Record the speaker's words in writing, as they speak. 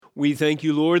We thank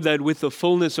you, Lord, that with the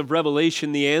fullness of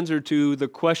revelation, the answer to the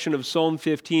question of Psalm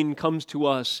 15 comes to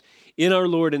us in our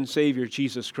Lord and Savior,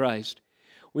 Jesus Christ.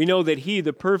 We know that He,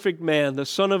 the perfect man, the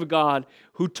Son of God,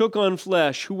 who took on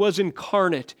flesh, who was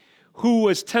incarnate, who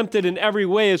was tempted in every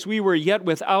way as we were, yet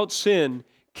without sin,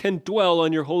 can dwell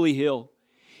on your holy hill.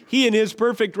 He in His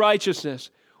perfect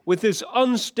righteousness, with His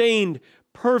unstained,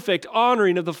 perfect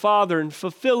honoring of the Father and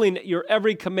fulfilling your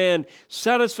every command,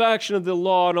 satisfaction of the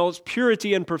law and all its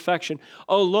purity and perfection,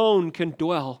 alone can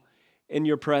dwell in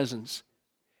your presence.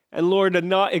 And Lord,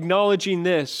 acknowledging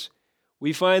this,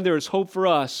 we find there is hope for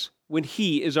us when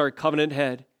He is our covenant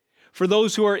head. For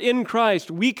those who are in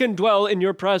Christ, we can dwell in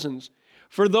your presence.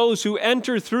 For those who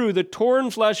enter through the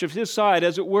torn flesh of His side,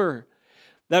 as it were,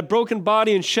 that broken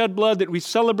body and shed blood that we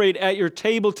celebrate at your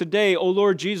table today, O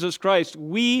Lord Jesus Christ,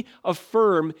 we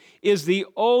affirm is the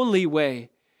only way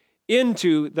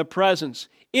into the presence,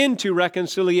 into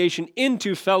reconciliation,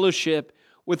 into fellowship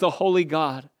with the holy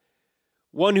God.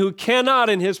 One who cannot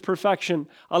in His perfection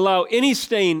allow any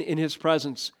stain in His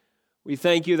presence. We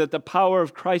thank you that the power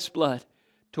of Christ's blood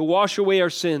to wash away our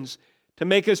sins, to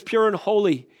make us pure and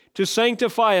holy, to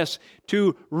sanctify us,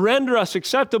 to render us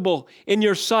acceptable in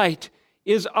your sight,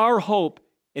 is our hope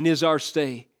and is our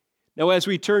stay. Now, as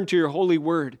we turn to your holy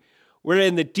word,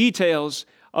 wherein the details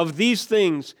of these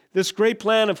things, this great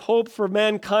plan of hope for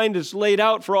mankind is laid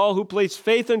out for all who place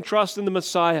faith and trust in the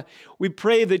Messiah, we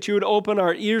pray that you would open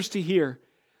our ears to hear,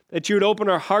 that you would open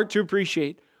our heart to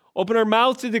appreciate, open our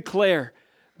mouth to declare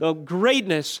the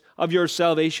greatness of your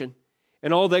salvation,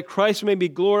 and all that Christ may be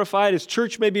glorified, His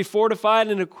church may be fortified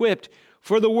and equipped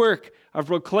for the work of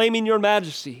proclaiming your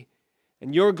majesty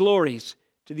and your glories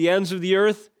to the ends of the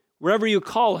earth, wherever you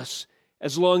call us,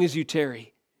 as long as you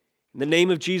tarry. In the name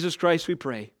of Jesus Christ we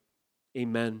pray.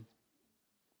 Amen.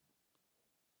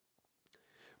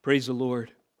 Praise the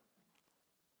Lord.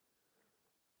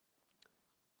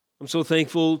 I'm so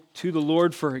thankful to the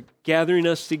Lord for gathering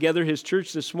us together, His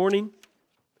church, this morning.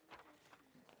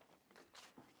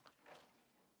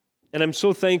 And I'm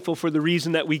so thankful for the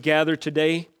reason that we gather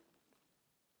today,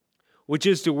 which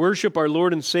is to worship our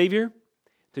Lord and Savior,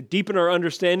 to deepen our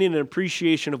understanding and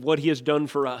appreciation of what He has done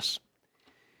for us.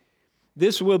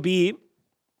 This will be,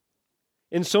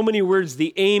 in so many words,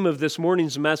 the aim of this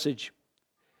morning's message.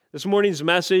 This morning's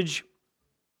message,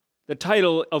 the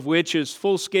title of which is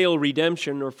Full-Scale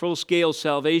Redemption or Full-Scale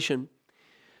Salvation.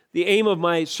 The aim of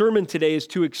my sermon today is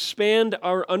to expand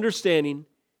our understanding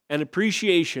and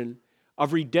appreciation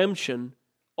of redemption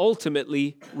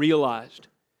ultimately realized.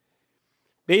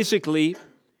 Basically,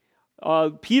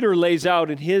 Peter lays out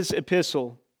in his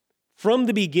epistle from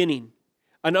the beginning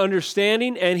an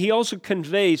understanding, and he also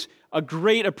conveys a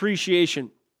great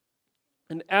appreciation,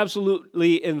 an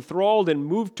absolutely enthralled and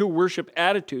moved to worship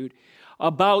attitude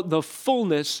about the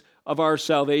fullness of our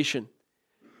salvation.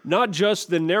 Not just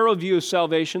the narrow view of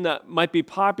salvation that might be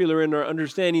popular in our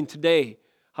understanding today.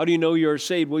 How do you know you're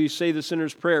saved? Well, you say the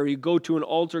sinner's prayer. You go to an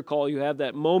altar call. You have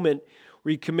that moment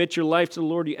where you commit your life to the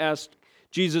Lord. You ask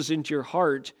Jesus into your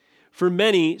heart. For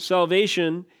many,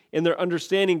 salvation in their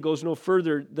understanding goes no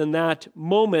further than that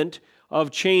moment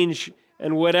of change,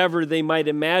 and whatever they might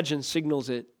imagine signals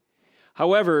it.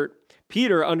 However,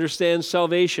 Peter understands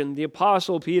salvation, the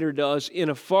Apostle Peter does, in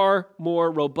a far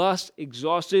more robust,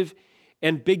 exhaustive,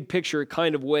 and big picture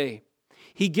kind of way.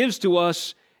 He gives to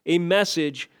us a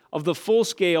message of the full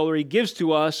scale, or he gives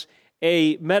to us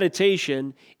a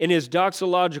meditation in his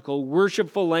doxological,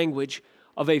 worshipful language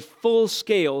of a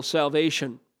full-scale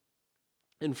salvation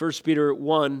in 1 Peter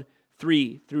 1,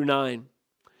 3 through 9.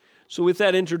 So with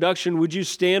that introduction, would you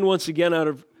stand once again out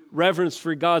of reverence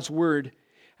for God's word,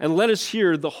 and let us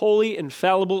hear the holy,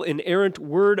 infallible, inerrant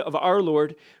word of our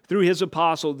Lord through His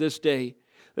apostle this day.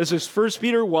 This is 1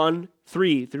 Peter 1,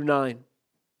 3 through 9.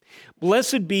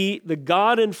 Blessed be the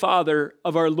God and Father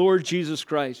of our Lord Jesus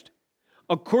Christ.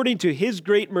 According to His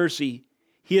great mercy,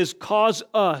 He has caused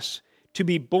us to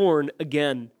be born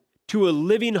again to a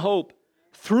living hope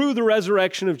through the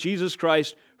resurrection of Jesus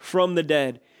Christ from the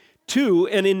dead, to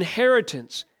an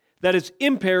inheritance that is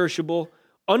imperishable,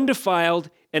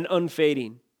 undefiled, and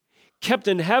unfading, kept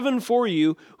in heaven for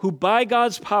you, who by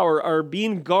God's power are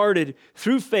being guarded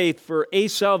through faith for a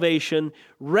salvation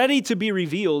ready to be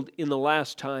revealed in the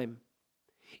last time.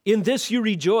 In this you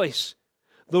rejoice,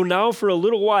 though now for a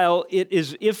little while it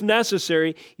is, if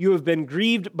necessary, you have been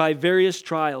grieved by various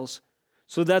trials,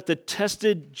 so that the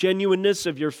tested genuineness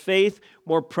of your faith,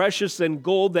 more precious than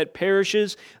gold that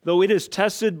perishes, though it is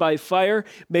tested by fire,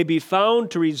 may be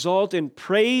found to result in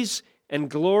praise and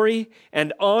glory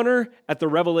and honor at the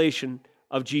revelation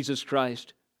of Jesus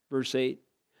Christ. Verse 8,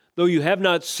 though you have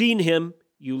not seen Him,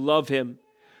 you love Him.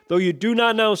 Though you do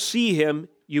not now see him,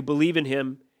 you believe in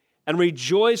him, and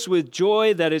rejoice with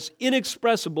joy that is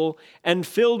inexpressible and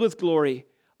filled with glory,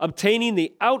 obtaining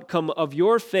the outcome of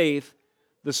your faith,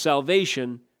 the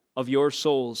salvation of your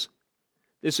souls.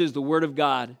 This is the word of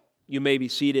God. You may be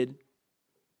seated.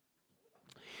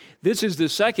 This is the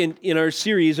second in our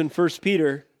series in 1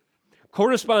 Peter,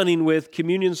 corresponding with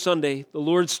Communion Sunday, the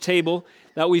Lord's table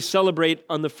that we celebrate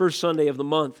on the first Sunday of the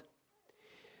month.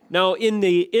 Now, in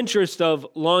the interest of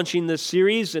launching this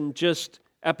series and just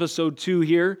episode 2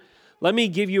 here, let me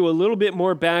give you a little bit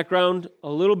more background, a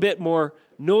little bit more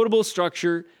notable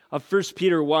structure of 1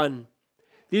 Peter 1.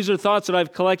 These are thoughts that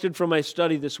I've collected from my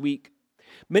study this week.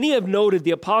 Many have noted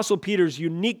the Apostle Peter's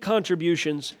unique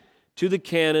contributions to the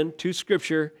canon, to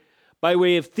Scripture, by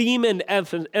way of theme and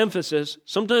emphasis,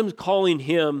 sometimes calling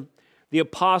him the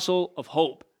Apostle of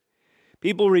Hope.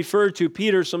 People refer to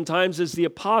Peter sometimes as the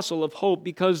Apostle of Hope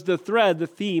because the thread, the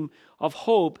theme of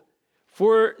hope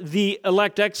for the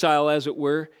elect exile, as it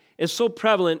were, is so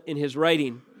prevalent in his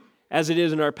writing as it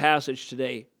is in our passage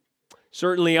today.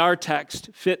 Certainly our text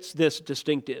fits this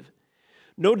distinctive.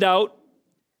 No doubt,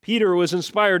 Peter was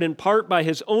inspired in part by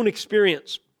his own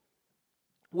experience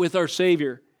with our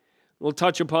Savior. We'll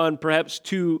touch upon perhaps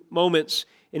 2 moments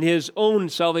in his own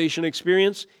salvation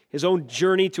experience, his own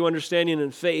journey to understanding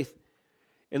and faith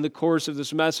in the course of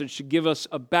this message to give us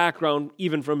a background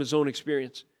even from his own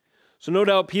experience. So no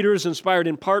doubt Peter is inspired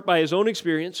in part by his own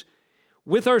experience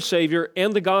with our Savior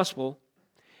and the gospel,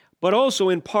 but also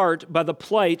in part by the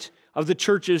plight of the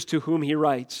churches to whom he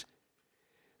writes.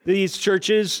 These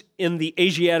churches in the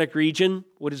Asiatic region,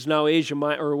 what is now Asia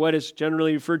Minor, or what is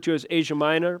generally referred to as Asia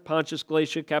Minor, Pontus,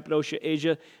 Galatia, Cappadocia,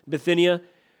 Asia, Bithynia,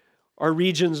 are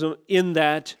regions in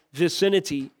that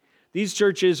vicinity. These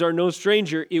churches are no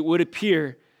stranger, it would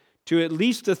appear, to at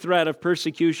least the threat of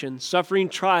persecution, suffering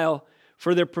trial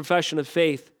for their profession of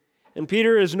faith. And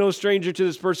Peter is no stranger to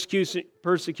this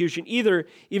persecution either,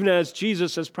 even as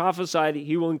Jesus has prophesied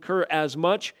he will incur as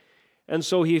much. And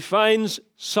so he finds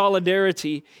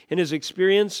solidarity in his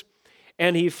experience,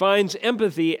 and he finds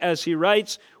empathy as he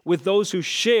writes with those who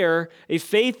share a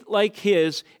faith like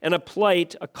his and a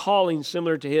plight, a calling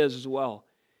similar to his as well.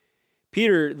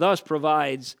 Peter thus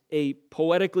provides a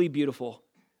poetically beautiful,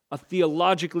 a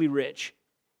theologically rich,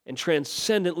 and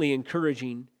transcendently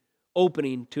encouraging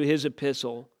opening to his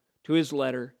epistle, to his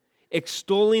letter,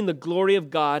 extolling the glory of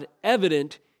God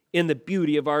evident in the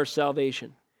beauty of our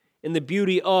salvation, in the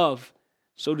beauty of,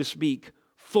 so to speak,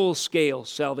 full-scale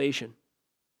salvation.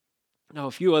 Now,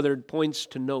 a few other points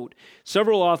to note.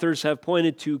 Several authors have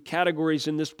pointed to categories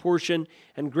in this portion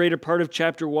and greater part of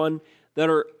chapter 1 that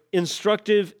are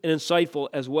instructive and insightful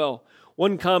as well.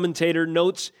 One commentator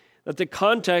notes that the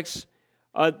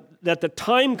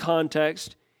time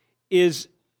context is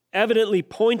evidently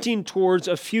pointing towards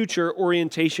a future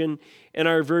orientation in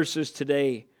our verses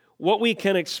today, what we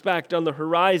can expect on the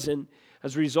horizon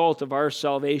as a result of our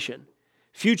salvation.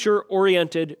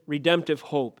 Future-oriented redemptive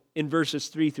hope in verses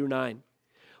 3 through 9.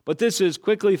 But this is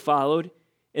quickly followed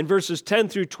in verses 10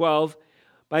 through 12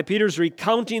 by Peter's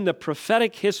recounting the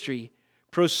prophetic history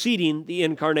preceding the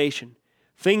incarnation.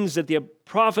 Things that the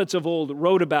prophets of old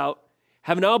wrote about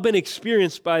have now been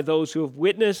experienced by those who have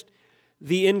witnessed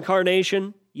the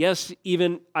incarnation, yes,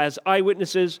 even as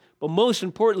eyewitnesses, but most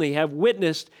importantly have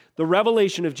witnessed the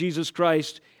revelation of Jesus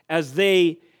Christ as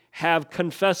they have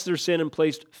confessed their sin and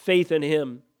placed faith in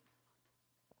him.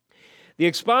 The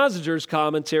Expositor's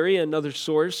commentary, another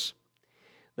source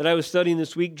that I was studying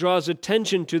this week, draws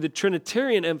attention to the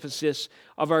trinitarian emphasis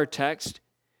of our text.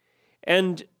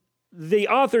 And the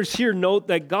authors here note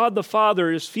that God the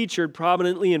Father is featured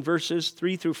prominently in verses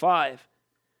 3 through 5.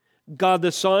 God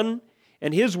the Son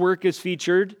and his work is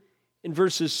featured in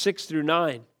verses 6 through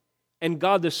 9. And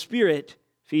God the Spirit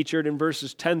featured in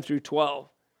verses 10 through 12.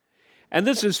 And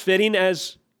this is fitting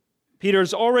as Peter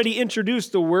has already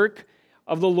introduced the work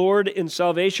of the Lord in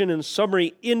salvation in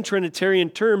summary in Trinitarian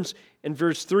terms in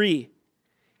verse 3.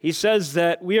 He says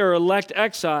that we are elect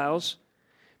exiles,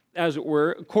 as it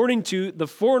were, according to the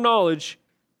foreknowledge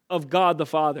of God the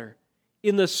Father,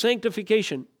 in the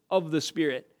sanctification of the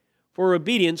Spirit, for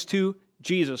obedience to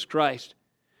Jesus Christ.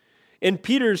 In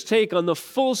Peter's take on the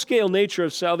full-scale nature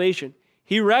of salvation,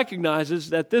 he recognizes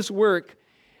that this work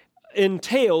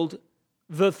entailed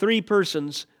the 3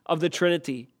 persons of the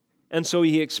Trinity. And so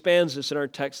he expands this in our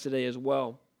text today as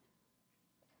well.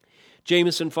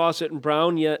 Jameson, Faucet, and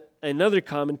Brown, yet another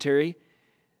commentary,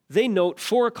 they note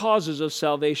 4 causes of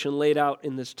salvation laid out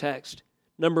in this text.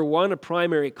 Number 1, a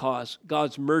primary cause,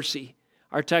 God's mercy.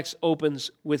 Our text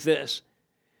opens with this.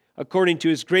 According to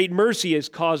his great mercy, he has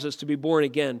caused us to be born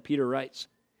again, Peter writes.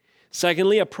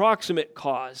 Secondly, a proximate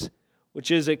cause,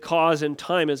 which is a cause in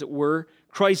time, as it were,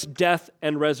 Christ's death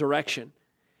and resurrection.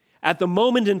 At the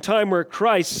moment in time where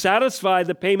Christ satisfied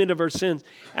the payment of our sins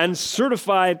and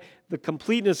certified the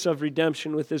completeness of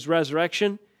redemption with his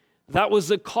resurrection, that was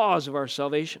the cause of our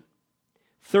salvation.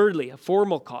 Thirdly, a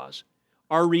formal cause,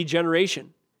 our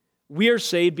regeneration. We are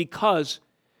saved because,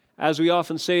 as we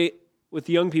often say with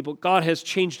the young people, God has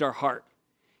changed our heart.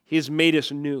 He has made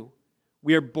us new.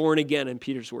 We are born again, in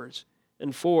Peter's words.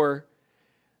 And four,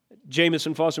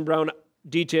 Jameson, Faucet, and Brown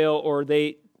detail, or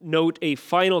they note a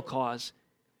final cause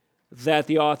that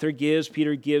the author gives,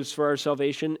 Peter gives for our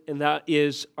salvation, and that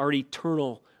is our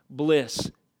eternal bliss.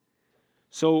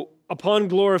 So upon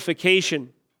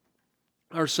glorification,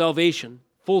 our salvation,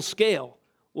 full scale,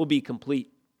 will be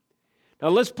complete. Now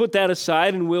let's put that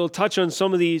aside, and we'll touch on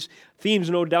some of these themes,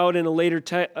 no doubt, in a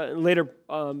later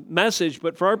message.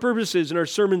 But for our purposes in our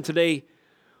sermon today,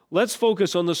 let's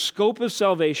focus on the scope of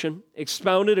salvation,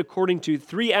 expounded according to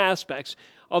three aspects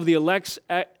of the elect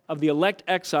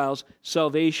exiles'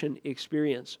 salvation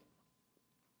experience.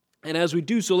 And as we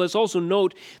do so, let's also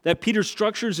note that Peter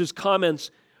structures his comments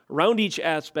around each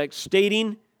aspect,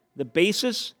 stating the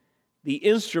basis, the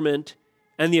instrument,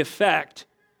 and the effect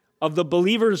of the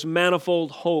believer's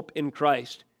manifold hope in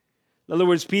Christ. In other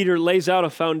words, Peter lays out a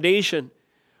foundation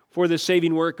for the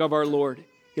saving work of our Lord.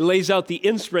 He lays out the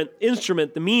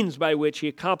instrument, the means by which he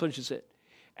accomplishes it.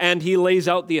 And he lays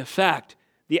out the effect,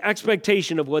 the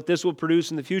expectation of what this will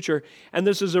produce in the future. And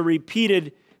this is a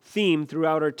repeated theme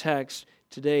throughout our text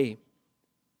today.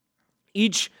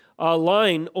 Each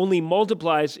line only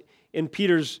multiplies in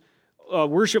Peter's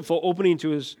worshipful opening to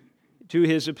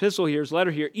his epistle here, his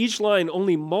letter here. Each line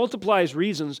only multiplies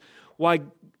reasons why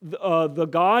the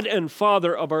God and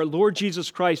Father of our Lord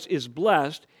Jesus Christ is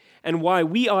blessed, and why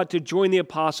we ought to join the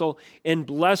apostle in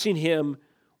blessing him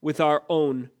with our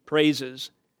own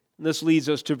praises. And this leads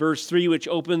us to verse 3, which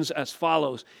opens as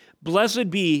follows: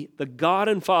 "Blessed be the God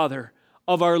and Father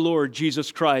of our Lord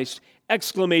Jesus Christ!"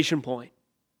 Exclamation point.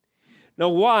 Now,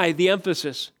 why the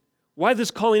emphasis? Why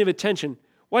this calling of attention?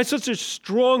 Why such a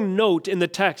strong note in the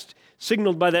text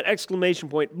signaled by that exclamation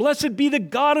point? Blessed be the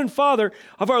God and Father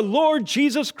of our Lord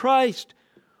Jesus Christ.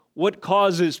 What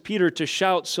causes Peter to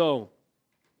shout so?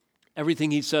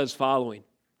 Everything he says following,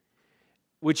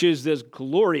 which is this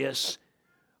glorious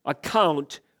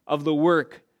account of the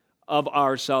work of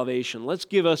our salvation. Let's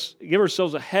give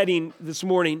ourselves a heading this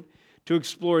morning to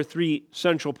explore three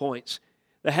central points.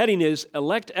 The heading is,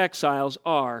 elect exiles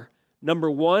are,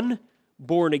 number one,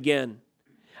 born again.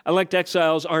 Elect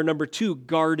exiles are, number two,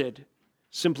 guarded.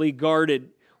 Simply guarded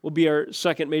will be our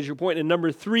second major point. And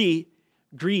number three,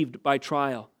 grieved by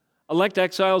trial. Elect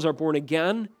exiles are born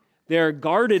again, they are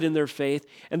guarded in their faith,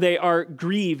 and they are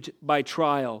grieved by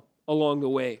trial along the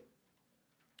way.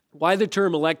 Why the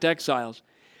term elect exiles?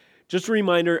 Just a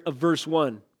reminder of verse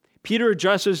 1. Peter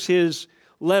addresses his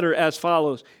letter as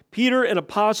follows: Peter, an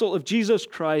apostle of Jesus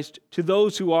Christ, to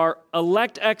those who are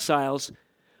elect exiles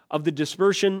of the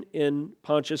dispersion in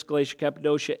Pontus, Galatia,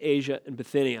 Cappadocia, Asia, and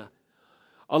Bithynia.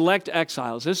 Elect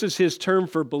exiles. This is his term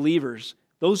for believers,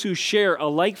 those who share a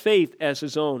like faith as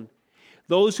his own,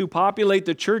 those who populate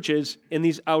the churches in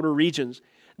these outer regions.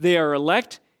 They are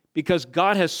elect because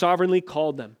God has sovereignly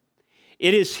called them.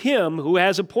 It is him who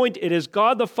has appointed, it is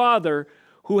God the Father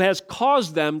who has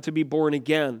caused them to be born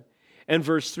again. And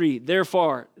verse 3,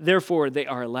 therefore they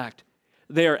are elect.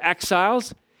 They are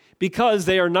exiles because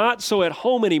they are not so at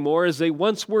home anymore as they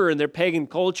once were in their pagan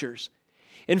cultures.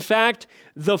 In fact,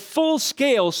 the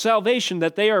full-scale salvation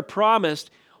that they are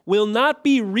promised will not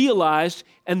be realized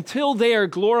until they are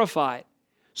glorified.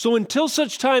 So until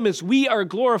such time as we are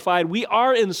glorified, we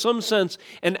are in some sense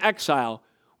an exile.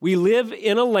 We live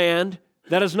in a land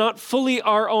that is not fully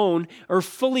our own or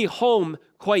fully home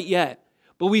quite yet.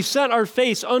 But we set our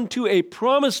face unto a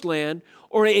promised land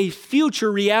or a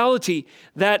future reality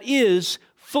that is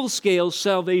full-scale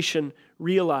salvation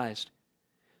realized.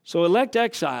 So elect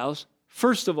exiles,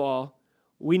 first of all,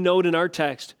 we note in our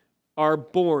text, are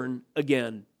born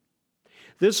again.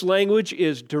 This language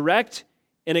is direct,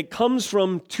 and it comes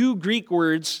from two Greek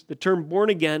words, the term born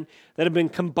again, that have been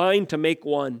combined to make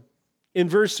one. In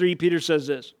verse 3, Peter says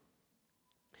this: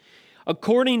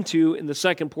 according to, in the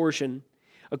second portion,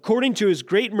 according to his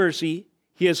great mercy,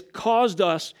 he has caused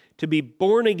us to be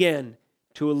born again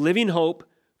to a living hope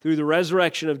through the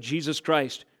resurrection of Jesus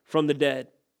Christ from the dead.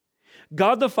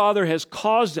 God the Father has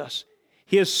caused us.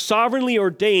 He has sovereignly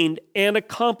ordained and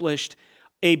accomplished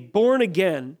a born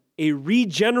again, a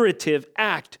regenerative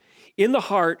act in the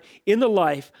heart, in the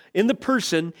life, in the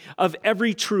person of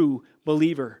every true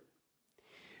believer.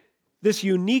 This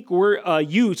unique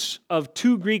use of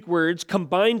two Greek words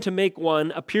combined to make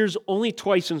one appears only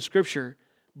twice in Scripture,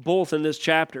 both in this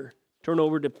chapter. Turn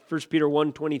over to 1 Peter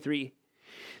 1:23.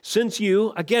 Since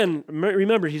you, again,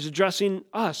 remember, he's addressing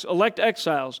us, elect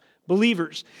exiles,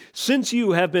 believers. Since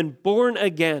you have been born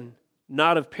again,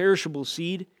 not of perishable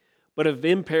seed, but of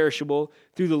imperishable,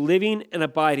 through the living and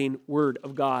abiding Word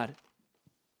of God.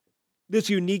 This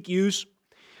unique use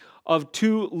of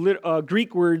two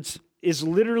Greek words is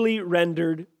literally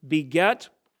rendered beget,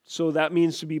 so that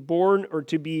means to be born or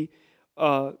to be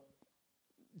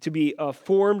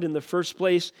formed in the first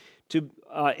place,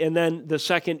 and then the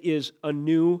second is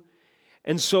anew.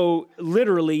 And so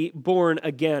literally born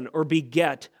again or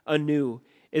beget anew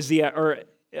is beget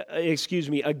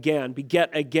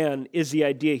again is the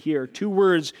idea here. Two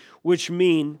words which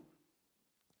mean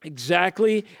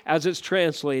exactly as it's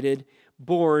translated,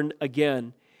 born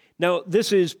again. Now,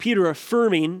 this is Peter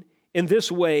affirming in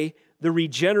this way the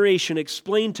regeneration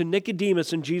explained to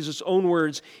Nicodemus in Jesus' own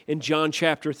words in John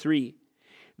chapter 3.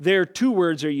 There, two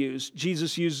words are used.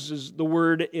 Jesus uses the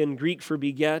word in Greek for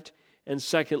beget, and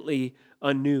secondly,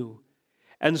 anew.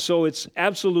 And so it's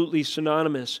absolutely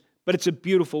synonymous, but it's a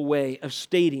beautiful way of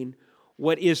stating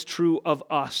what is true of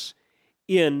us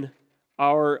in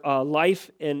our life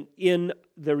and in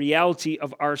the reality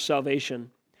of our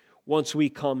salvation once we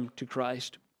come to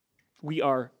Christ. We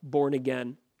are born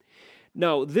again.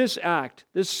 Now, this act,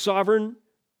 this sovereign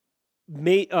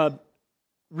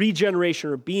regeneration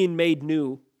or being made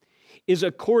new, is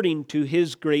according to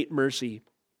His great mercy.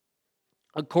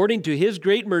 According to His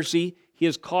great mercy, He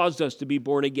has caused us to be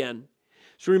born again.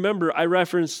 So remember, I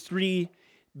referenced three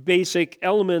basic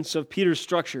elements of Peter's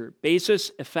structure: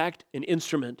 basis, effect, and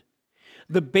instrument.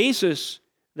 The basis,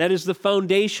 that is the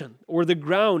foundation, or the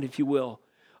ground, if you will,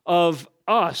 of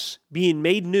us being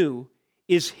made new,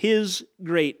 is His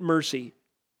great mercy.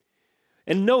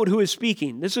 And note who is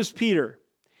speaking. This is Peter.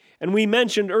 And we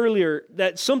mentioned earlier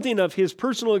that something of his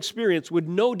personal experience would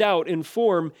no doubt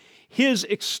inform his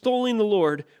extolling the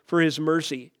Lord for His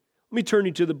mercy. Let me turn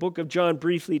you to the book of John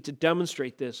briefly to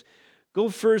demonstrate this. Go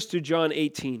first to John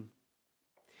 18.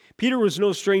 Peter was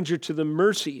no stranger to the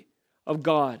mercy of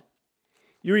God.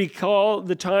 You recall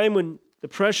the time when the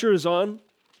pressure is on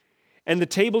and the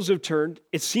tables have turned.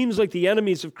 It seems like the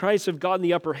enemies of Christ have gotten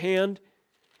the upper hand,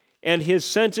 and His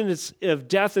sentence of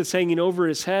death is hanging over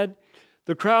His head.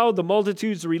 The crowd, the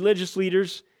multitudes, the religious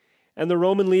leaders, and the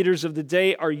Roman leaders of the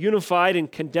day are unified in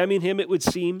condemning Him, it would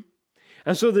seem.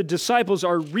 And so the disciples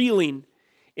are reeling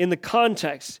in the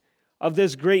context of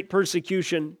this great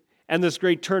persecution and this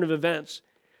great turn of events.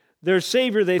 Their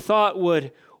Savior, they thought,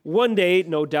 would one day,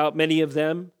 no doubt many of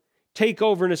them, take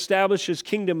over and establish His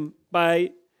kingdom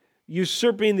by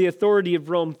usurping the authority of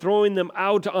Rome, throwing them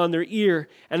out on their ear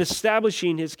and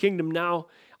establishing His kingdom. Now,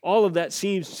 all of that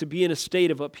seems to be in a state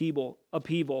of upheaval.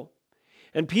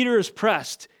 And Peter is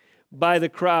pressed by the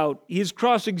crowd. He's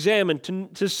cross-examined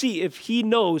to see if he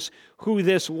knows who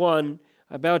this one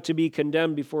about to be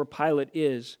condemned before Pilate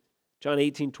is. John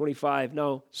 18:25.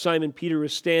 Now Simon Peter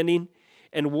was standing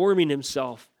and warming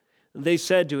himself. And they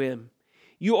said to him,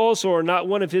 "You also are not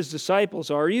one of His disciples,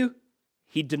 are you?"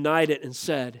 He denied it and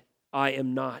said, "I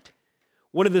am not."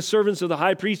 One of the servants of the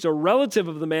high priest, a relative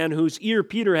of the man whose ear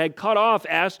Peter had cut off,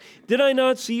 asked, "Did I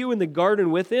not see you in the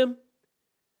garden with him?"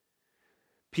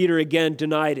 Peter again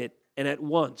denied it, and at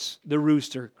once the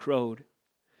rooster crowed.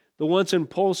 The once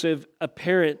impulsive,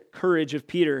 apparent courage of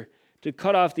Peter to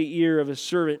cut off the ear of a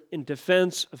servant in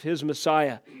defense of his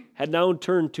Messiah had now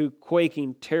turned to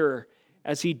quaking terror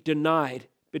as he denied,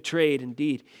 betrayed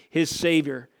indeed, his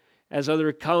Savior, as other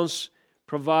accounts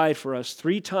provide for us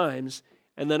 3 times.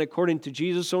 And then according to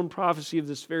Jesus' own prophecy of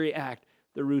this very act,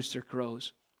 the rooster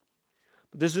crows.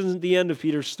 But this isn't the end of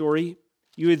Peter's story.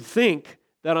 You would think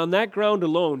that on that ground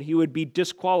alone, he would be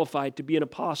disqualified to be an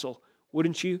apostle,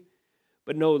 wouldn't you?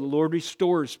 But no, the Lord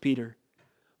restores Peter.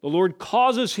 The Lord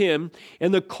causes him,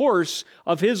 in the course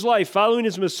of his life following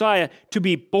his Messiah, to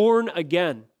be born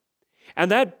again.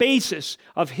 And that basis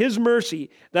of His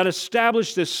mercy that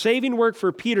established this saving work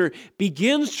for Peter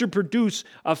begins to produce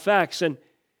effects. And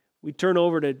we turn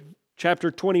over to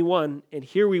chapter 21, and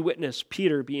here we witness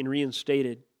Peter being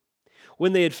reinstated.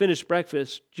 When they had finished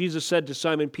breakfast, Jesus said to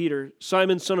Simon Peter,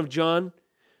 "Simon, son of John,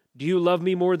 do you love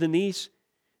me more than these?"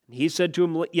 And he said to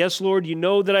him, "Yes, Lord, you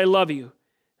know that I love you."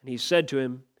 And he said to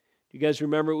him, do you guys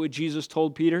remember what Jesus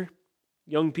told Peter?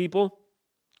 Young people,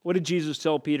 what did Jesus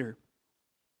tell Peter?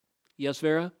 Yes,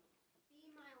 Vera?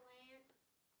 Feed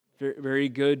my lambs. Very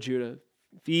good, Judah.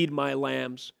 Feed my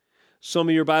lambs. Some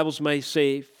of your Bibles may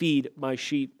say, feed my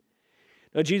sheep.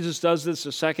 Now, Jesus does this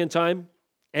a second time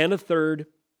and a third.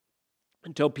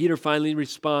 until Peter finally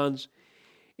responds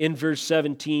in verse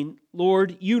 17,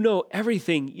 Lord, you know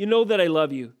everything. You know that I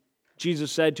love you.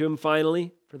 Jesus said to him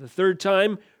finally, for the third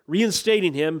time,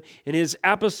 reinstating him in his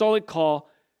apostolic call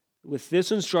with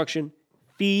this instruction,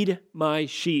 feed my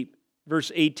sheep.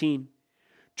 Verse 18,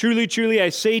 truly, truly, I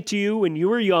say to you, when you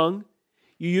were young,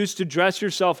 you used to dress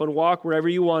yourself and walk wherever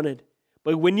you wanted.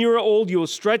 But when you are old, you will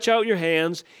stretch out your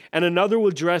hands, and another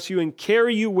will dress you and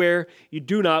carry you where you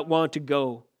do not want to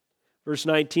go. Verse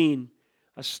 19,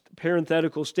 a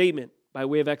parenthetical statement by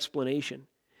way of explanation.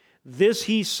 This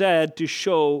he said to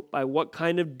show by what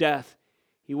kind of death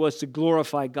he was to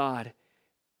glorify God.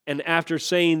 And after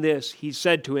saying this, he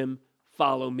said to him,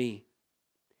 follow me.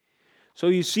 So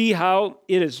you see how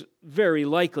it is very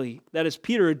likely that as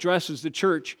Peter addresses the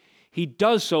church, he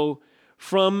does so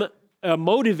from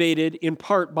motivated in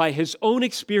part by his own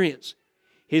experience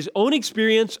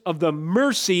of the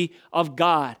mercy of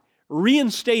God,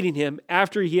 reinstating him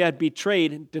after he had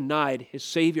betrayed and denied his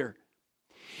Savior.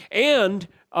 And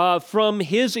from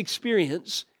his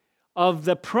experience of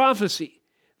the prophecy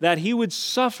that he would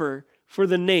suffer for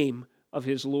the name of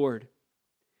his Lord.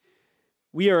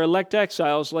 We are elect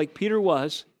exiles like Peter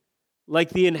was,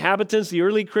 like the inhabitants, the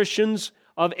early Christians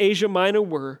of Asia Minor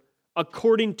were,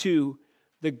 according to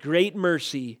the great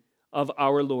mercy of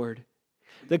our Lord.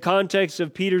 The context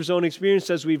of Peter's own experience,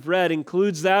 as we've read,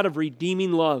 includes that of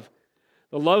redeeming love.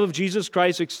 The love of Jesus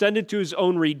Christ extended to his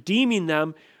own, redeeming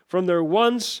them from their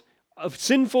once of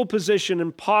sinful position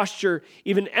and posture,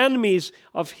 even enemies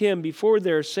of him before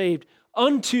they are saved,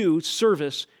 unto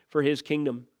service for his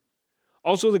kingdom.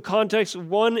 Also, the context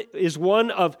is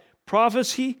one of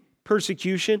prophecy,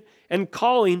 persecution, and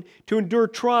calling to endure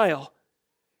trial.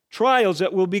 Trials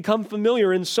that will become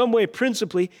familiar in some way,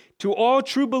 principally to all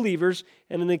true believers,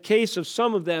 and in the case of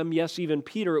some of them, yes, even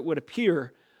Peter, it would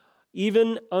appear,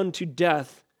 even unto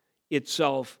death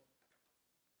itself.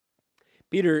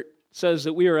 Peter says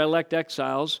that we are elect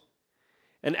exiles,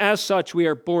 and as such we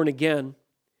are born again.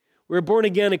 We are born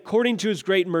again according to his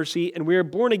great mercy, and we are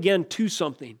born again to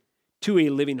something, to a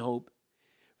living hope.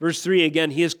 Verse 3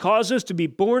 again, he has caused us to be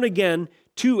born again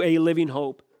to a living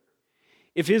hope.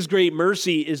 If his great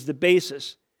mercy is the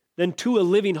basis, then to a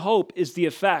living hope is the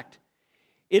effect.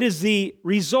 It is the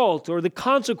result or the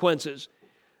consequences,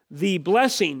 the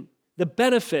blessing, the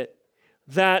benefit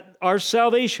that our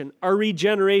salvation, our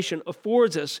regeneration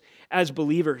affords us as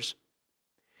believers.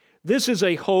 This is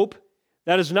a hope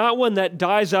that is not one that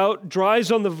dies out,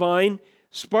 dries on the vine,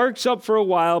 sparks up for a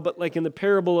while, but like in the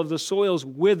parable of the soils,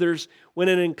 withers when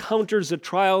it encounters the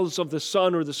trials of the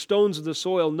sun or the stones of the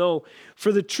soil. No,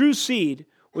 for the true seed,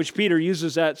 which Peter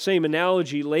uses that same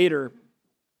analogy later,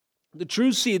 the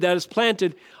true seed that is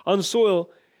planted on soil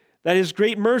that his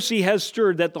great mercy has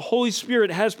stirred, that the Holy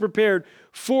Spirit has prepared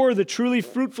for the truly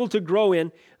fruitful to grow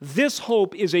in, this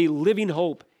hope is a living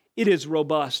hope. It is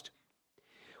robust.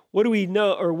 What do we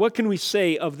know, or what can we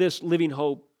say of this living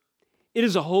hope? It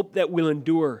is a hope that will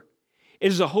endure. It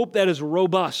is a hope that is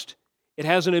robust. It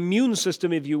has an immune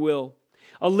system, if you will.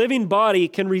 A living body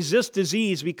can resist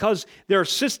disease because there are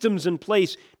systems in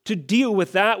place to deal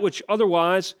with that which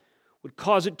otherwise would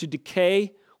cause it to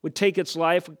decay, would take its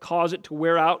life, would cause it to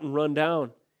wear out and run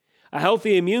down. A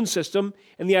healthy immune system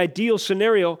and the ideal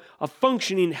scenario of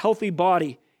functioning healthy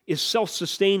body is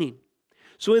self-sustaining.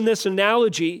 So in this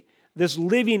analogy, this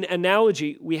living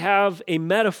analogy, we have a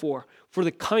metaphor for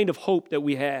the kind of hope that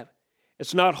we have.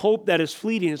 It's not hope that is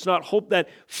fleeting. It's not hope that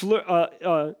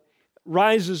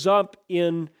rises up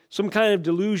in some kind of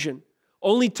delusion,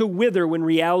 only to wither when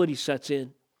reality sets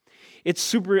in. It's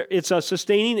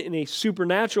sustaining in a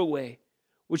supernatural way,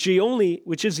 which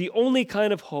is the only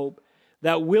kind of hope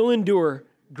that will endure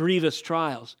grievous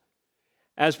trials.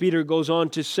 As Peter goes on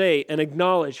to say and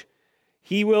acknowledge,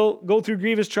 he will go through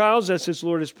grievous trials as his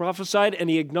Lord has prophesied, and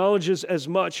he acknowledges as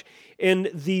much in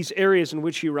these areas in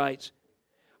which he writes.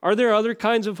 Are there other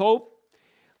kinds of hope?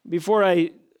 Before I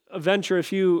venture a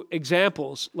few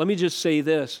examples, let me just say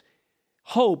this.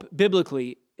 Hope,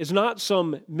 biblically, is not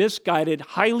some misguided,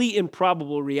 highly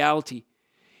improbable reality.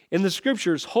 In the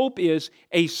Scriptures, hope is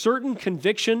a certain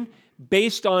conviction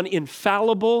based on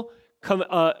infallible,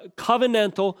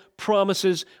 covenantal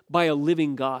promises by a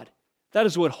living God. That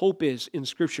is what hope is in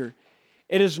Scripture.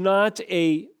 It is not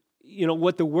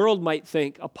what the world might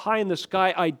think, a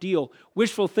pie-in-the-sky ideal,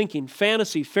 wishful thinking,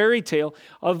 fantasy, fairy tale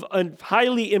of a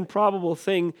highly improbable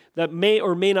thing that may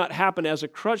or may not happen as a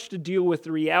crutch to deal with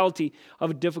the reality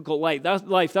of a difficult life.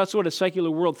 That's what a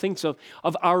secular world thinks of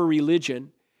our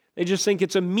religion. They just think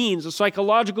it's a means, a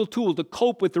psychological tool to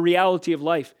cope with the reality of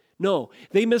life. No,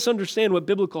 they misunderstand what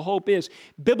biblical hope is.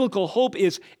 Biblical hope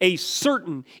is a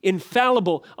certain,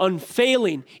 infallible,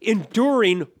 unfailing,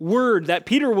 enduring word that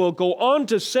Peter will go on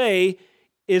to say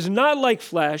is not like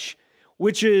flesh,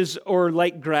 or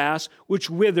like grass, which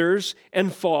withers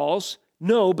and falls.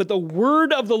 No, but the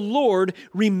word of the Lord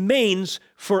remains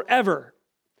forever.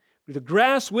 The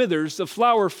grass withers, the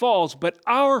flower falls, but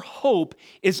our hope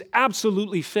is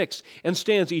absolutely fixed and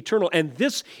stands eternal. And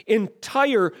this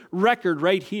entire record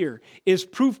right here is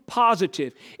proof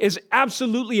positive, is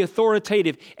absolutely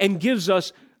authoritative, and gives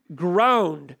us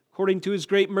ground, according to His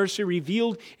great mercy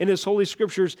revealed in His holy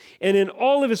scriptures and in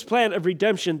all of His plan of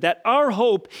redemption, that our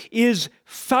hope is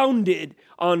founded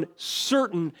on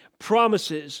certain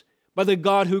promises by the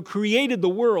God who created the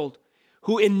world,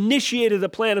 who initiated the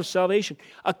plan of salvation,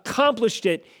 accomplished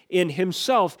it in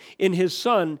Himself, in His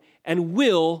Son, and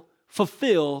will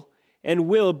fulfill and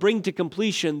will bring to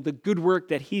completion the good work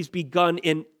that He's begun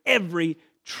in every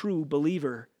true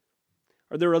believer.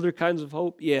 Are there other kinds of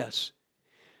hope? Yes.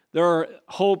 There are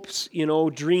hopes,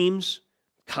 dreams,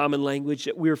 common language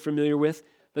that we're familiar with,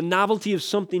 the novelty of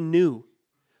something new.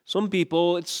 Some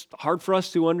people, it's hard for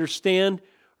us to understand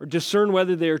or discern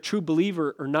whether they're a true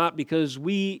believer or not, because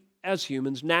we, as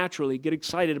humans, naturally get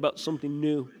excited about something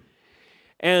new.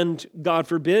 And God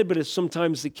forbid, but it's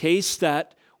sometimes the case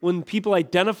that when people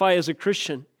identify as a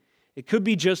Christian, it could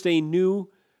be just a new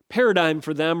paradigm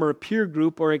for them or a peer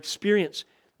group or experience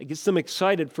that gets them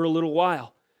excited for a little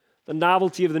while. The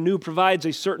novelty of the new provides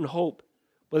a certain hope,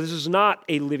 but this is not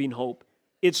a living hope.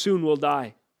 It soon will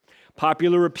die.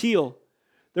 Popular appeal.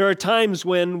 There are times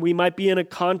when we might be in a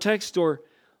context or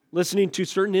listening to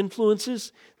certain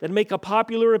influences that make a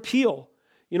popular appeal,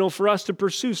 for us to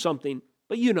pursue something.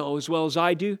 But you know as well as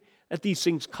I do that these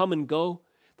things come and go.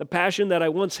 The passion that I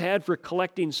once had for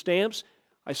collecting stamps,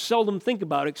 I seldom think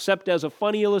about except as a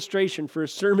funny illustration for a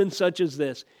sermon such as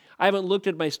this. I haven't looked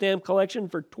at my stamp collection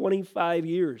for 25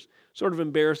 years. Sort of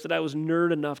embarrassed that I was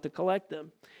nerd enough to collect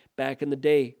them back in the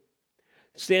day.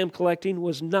 Stamp collecting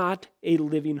was not a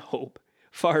living hope.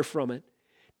 Far from it.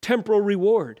 Temporal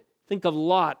reward. Think of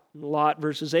Lot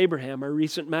versus Abraham, our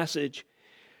recent message.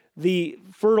 The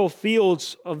fertile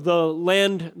fields of the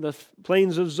land, the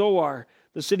plains of Zoar,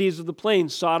 the cities of the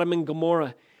plains, Sodom and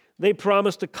Gomorrah, they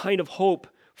promised a kind of hope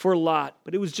for Lot,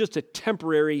 but it was just a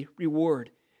temporary reward.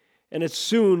 And it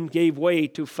soon gave way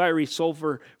to fiery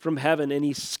sulfur from heaven, and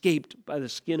he escaped by the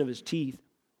skin of his teeth.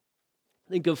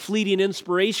 Think of fleeting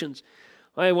inspirations.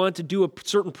 I want to do a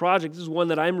certain project. This is one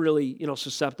that I'm really,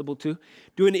 susceptible to.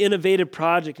 Do an innovative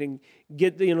project and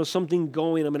get, something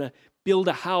going. I'm going to build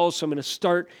a house. I'm going to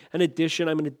start an addition.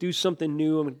 I'm going to do something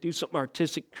new. I'm going to do something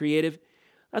artistic, creative.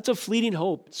 That's a fleeting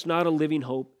hope. It's not a living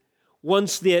hope.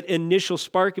 Once that initial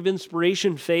spark of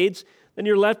inspiration fades, then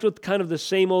you're left with kind of the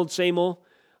same old,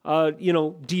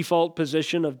 default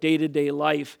position of day-to-day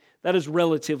life. That is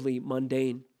relatively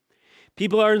mundane.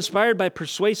 People are inspired by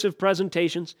persuasive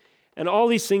presentations and all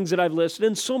these things that I've listed,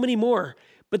 and so many more.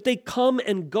 But they come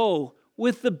and go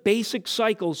with the basic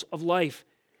cycles of life.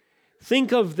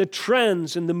 Think of the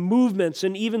trends and the movements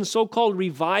and even so-called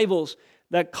revivals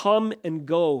that come and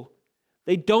go.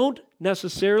 They don't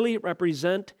necessarily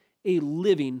represent a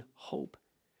living hope.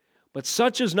 But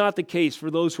such is not the case for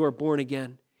those who are born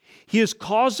again. He has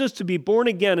caused us to be born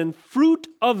again, and fruit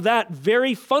of that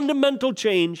very fundamental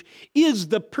change is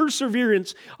the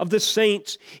perseverance of the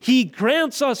saints. He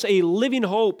grants us a living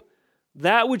hope,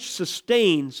 that which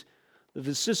sustains the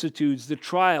vicissitudes, the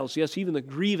trials, yes, even the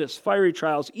grievous, fiery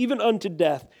trials, even unto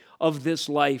death of this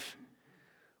life.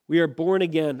 We are born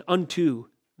again unto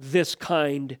this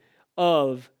kind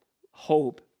of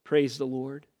hope. Praise the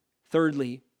Lord.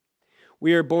 Thirdly,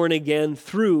 we are born again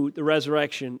through the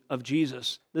resurrection of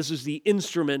Jesus. This is the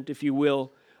instrument, if you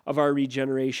will, of our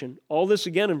regeneration. All this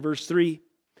again in verse 3.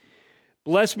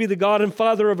 Blessed be the God and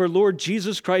Father of our Lord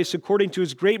Jesus Christ, according to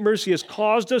His great mercy, has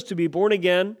caused us to be born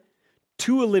again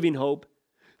to a living hope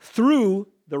through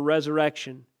the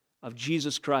resurrection of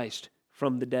Jesus Christ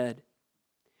from the dead.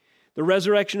 The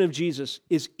resurrection of Jesus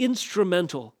is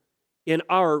instrumental in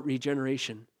our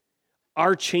regeneration,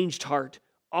 our changed heart,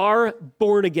 our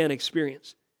born-again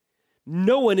experience.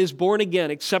 No one is born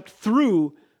again except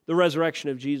through the resurrection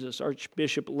of Jesus.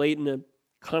 Archbishop Layton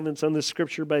comments on this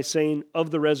scripture by saying of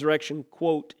the resurrection,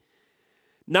 quote,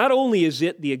 not only is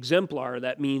it the exemplar,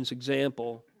 that means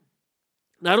example,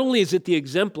 not only is it the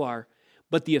exemplar,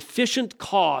 but the efficient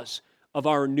cause of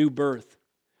our new birth.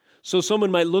 So someone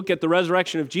might look at the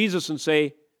resurrection of Jesus and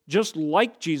say, just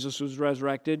like Jesus was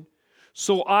resurrected,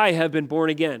 so I have been born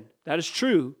again. That is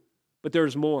true. But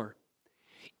there's more.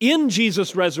 In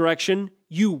Jesus' resurrection,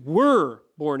 you were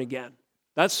born again.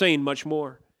 That's saying much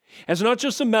more. It's not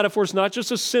just a metaphor, it's not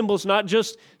just a symbol, it's not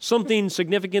just something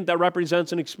significant that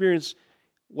represents an experience.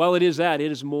 While it is that,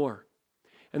 it is more.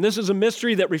 And this is a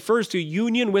mystery that refers to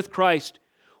union with Christ.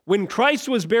 When Christ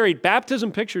was buried,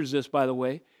 baptism pictures this, by the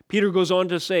way. Peter goes on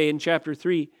to say in chapter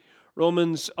 3,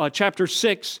 Romans chapter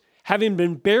 6, having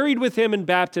been buried with him in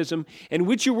baptism, in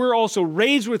which you were also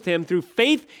raised with him through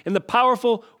faith in the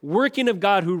powerful working of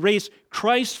God who raised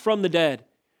Christ from the dead.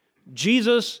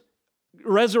 Jesus'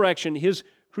 resurrection, his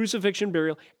crucifixion,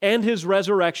 burial, and his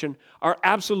resurrection are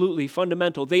absolutely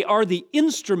fundamental. They are the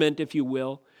instrument, if you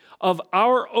will, of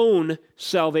our own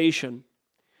salvation.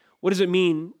 What does it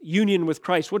mean, union with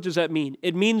Christ? What does that mean?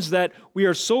 It means that we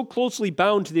are so closely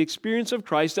bound to the experience of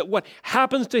Christ that what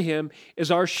happens to him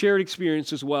is our shared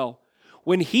experience as well.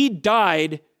 When he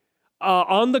died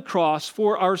on the cross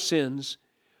for our sins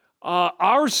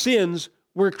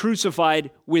were crucified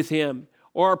with him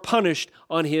or are punished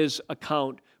on his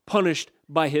account, punished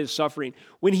by his suffering.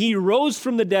 When he rose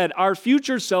from the dead, our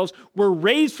future selves were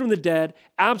raised from the dead,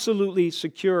 absolutely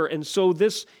secure. And so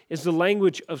this is the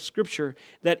language of Scripture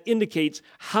that indicates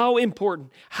how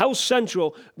important, how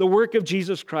central the work of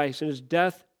Jesus Christ and his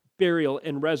death, burial,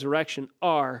 and resurrection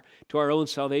are to our own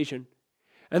salvation.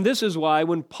 And this is why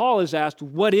when Paul is asked,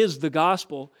 what is the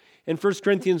gospel? In 1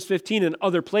 Corinthians 15 and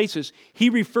other places, he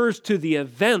refers to the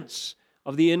events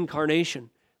of the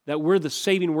incarnation, that we're the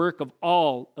saving work of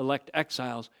all elect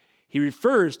exiles. He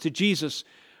refers to Jesus'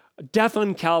 death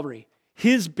on Calvary,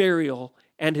 his burial,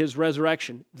 and his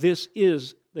resurrection. This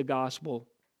is the gospel.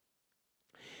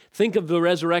 Think of the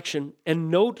resurrection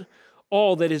and note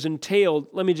all that is entailed.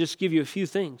 Let me just give you a few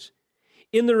things.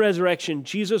 In the resurrection,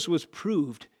 Jesus was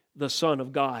proved the Son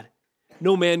of God.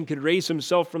 No man could raise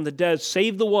himself from the dead,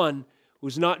 save the one who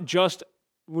is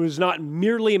not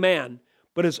merely a man,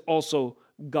 but is also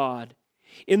God.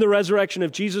 In the resurrection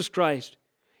of Jesus Christ,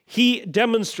 he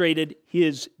demonstrated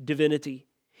his divinity.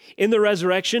 In the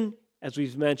resurrection, as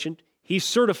we've mentioned, he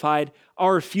certified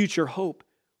our future hope.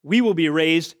 We will be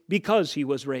raised because he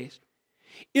was raised.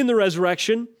 In the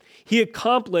resurrection, he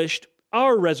accomplished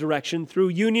our resurrection through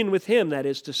union with him, that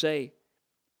is to say.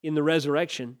 In the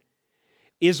resurrection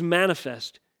is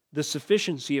manifest the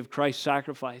sufficiency of Christ's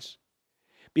sacrifice.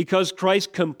 Because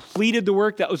Christ completed the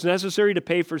work that was necessary to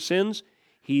pay for sins,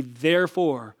 he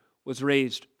therefore was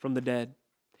raised from the dead.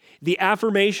 The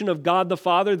affirmation of God the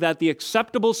Father that the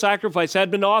acceptable sacrifice had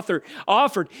been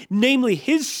offered, namely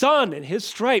his Son and his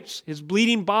stripes, his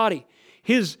bleeding body,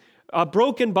 his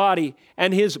broken body,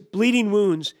 and his bleeding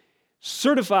wounds,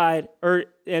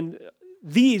 and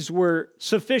these were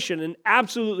sufficient and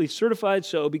absolutely certified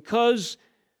so because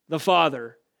the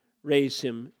Father raised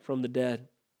him from the dead.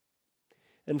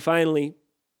 And finally,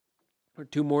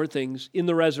 two more things. In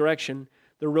the resurrection,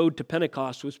 the road to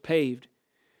Pentecost was paved.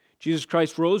 Jesus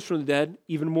Christ rose from the dead.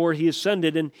 Even more, he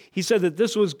ascended. And he said that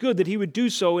this was good, that he would do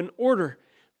so in order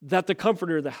that the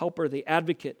Comforter, the Helper, the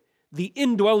Advocate, the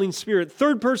indwelling Spirit,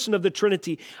 third person of the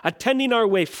Trinity, attending our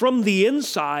way from the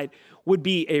inside, would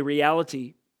be a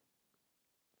reality.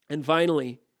 And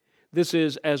finally, this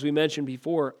is, as we mentioned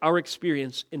before, our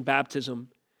experience in baptism.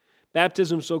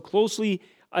 Baptism so closely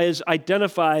is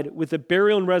identified with the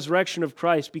burial and resurrection of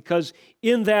Christ because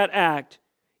in that act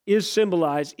is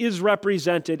symbolized, is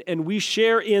represented, and we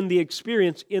share in the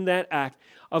experience in that act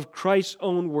of Christ's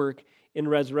own work in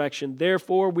resurrection.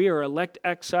 Therefore, we are elect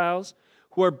exiles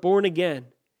who are born again,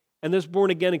 and this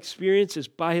born again experience is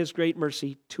by his great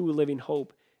mercy to a living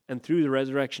hope and through the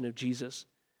resurrection of Jesus.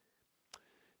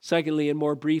 Secondly, and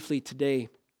more briefly today,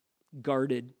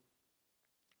 guarded.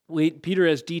 Peter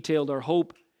has detailed our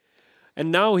hope,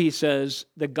 and now he says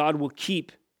that God will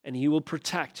keep and he will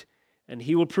protect and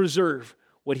he will preserve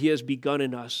what he has begun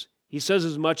in us. He says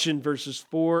as much in verses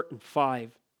 4 and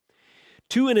 5.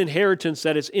 To an inheritance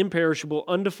that is imperishable,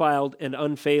 undefiled, and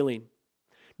unfailing.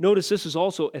 Notice this is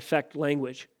also effect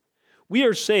language. We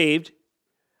are saved,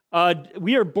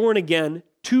 we are born again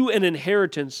to an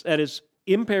inheritance that is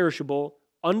imperishable,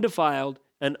 undefiled,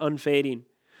 and unfading.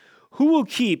 Who will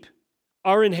keep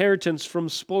our inheritance from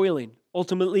spoiling?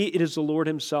 Ultimately, it is the Lord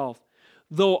himself.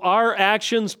 Though our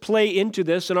actions play into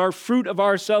this and our fruit of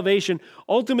our salvation,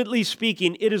 ultimately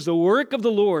speaking, it is the work of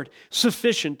the Lord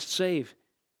sufficient to save.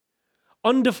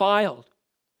 Undefiled.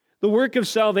 The work of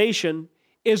salvation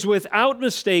is without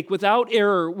mistake, without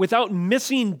error, without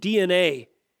missing DNA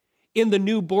in the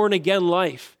new born-again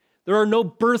life. There are no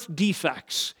birth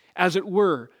defects, as it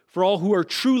were, for all who are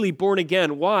truly born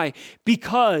again. Why?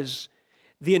 Because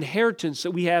the inheritance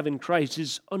that we have in Christ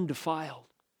is undefiled.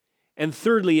 And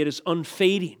thirdly, it is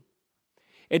unfading.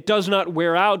 It does not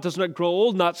wear out, does not grow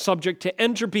old, not subject to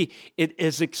entropy. It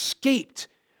has escaped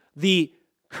the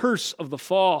curse of the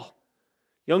fall.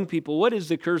 Young people, what is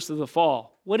the curse of the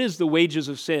fall? What is the wages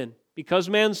of sin? Because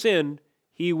man sinned,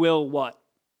 he will what?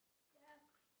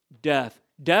 Death.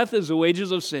 Death is the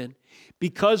wages of sin.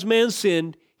 Because man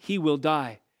sinned, he will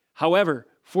die. However,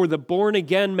 for the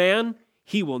born-again man,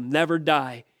 he will never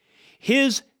die.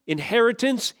 His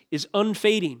inheritance is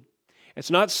unfading.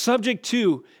 It's not subject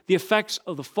to the effects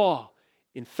of the fall.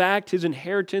 In fact, his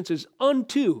inheritance is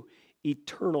unto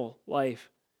eternal life.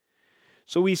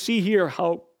 So we see here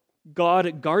how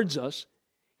God guards us.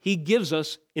 He gives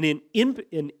us an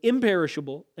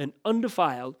imperishable and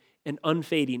undefiled and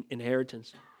unfading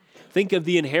inheritance. Think of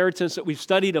the inheritance that we've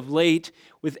studied of late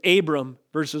with Abram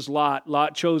versus Lot.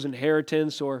 Lot chose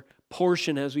inheritance, or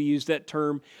portion as we use that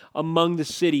term, among the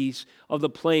cities of the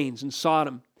plains in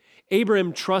Sodom.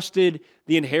 Abraham trusted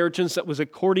the inheritance that was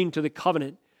according to the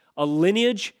covenant, a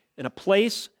lineage and a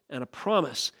place and a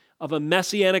promise of a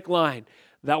messianic line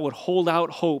that would hold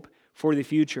out hope for the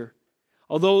future.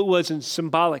 Although it was in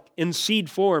symbolic, in seed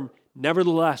form,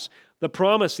 nevertheless, the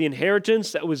promise, the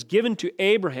inheritance that was given to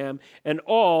Abraham and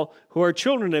all who are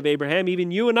children of Abraham,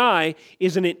 even you and I,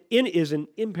 is an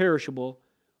imperishable,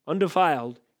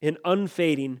 undefiled, and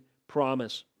unfading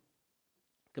promise.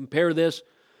 Compare this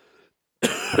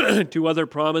to other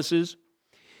promises.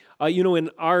 In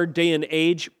our day and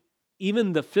age,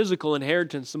 even the physical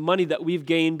inheritance, the money that we've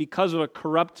gained because of a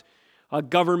corrupt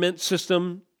government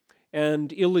system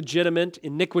and illegitimate,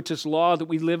 iniquitous law that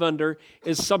we live under,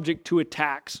 is subject to a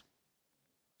tax.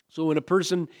 So when a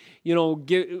person,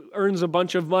 earns a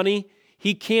bunch of money,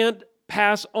 he can't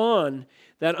pass on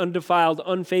that undefiled,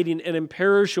 unfading, and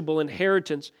imperishable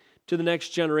inheritance to the next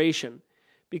generation,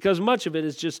 because much of it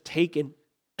is just taken,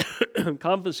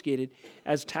 confiscated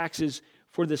as taxes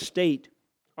for the state.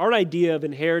 Our idea of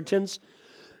inheritance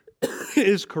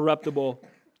is corruptible.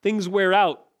 Things wear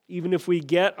out. Even if we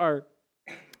get our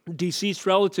deceased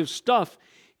relative stuff,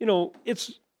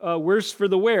 it's worse for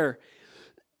the wear.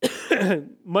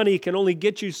 Money can only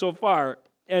get you so far,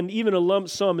 and even a lump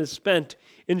sum is spent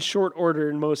in short order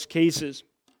in most cases.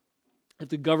 If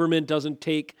the government doesn't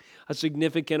take a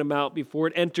significant amount before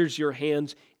it enters your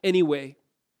hands anyway.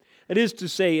 That is to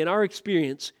say, in our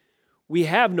experience, we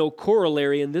have no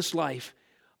corollary in this life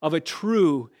of a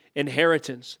true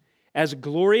inheritance, as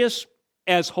glorious,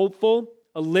 as hopeful,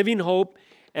 a living hope,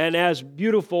 and as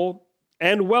beautiful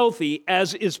and wealthy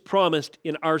as is promised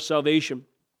in our salvation.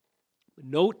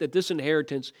 Note that this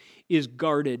inheritance is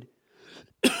guarded.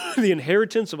 The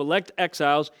inheritance of elect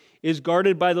exiles is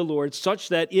guarded by the Lord, such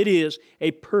that it is a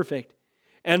perfect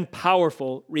and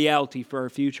powerful reality for our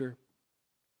future.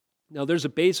 Now, there's a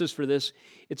basis for this.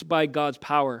 It's by God's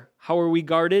power. How are we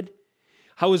guarded?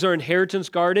 How is our inheritance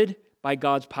guarded? By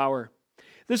God's power.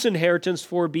 This inheritance,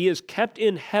 4b, is kept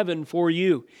in heaven for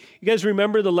you. You guys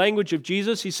remember the language of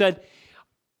Jesus? He said,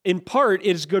 in part,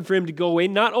 it is good for him to go away,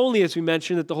 not only, as we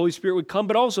mentioned, that the Holy Spirit would come,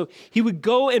 but also he would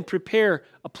go and prepare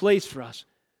a place for us.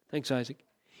 Thanks, Isaac.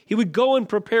 He would go and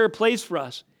prepare a place for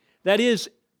us. That is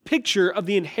picture of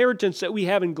the inheritance that we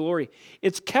have in glory.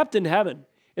 It's kept in heaven.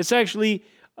 It's actually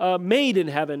made in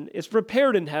heaven. It's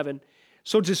prepared in heaven,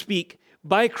 so to speak,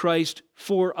 by Christ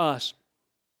for us.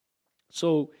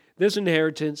 So this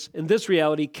inheritance and this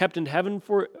reality kept in heaven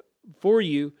for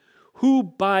you, who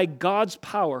by God's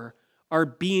power are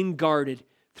being guarded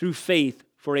through faith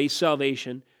for a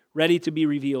salvation ready to be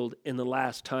revealed in the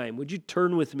last time. Would you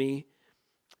turn with me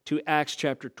to Acts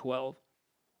chapter 12?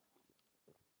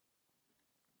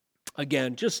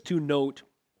 Again, just to note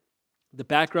the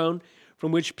background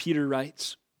from which Peter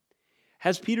writes.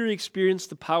 Has Peter experienced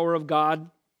the power of God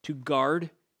to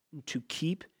guard, and to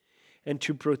keep, and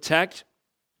to protect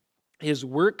his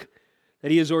work that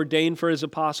he has ordained for his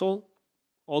apostle,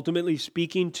 ultimately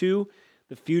speaking to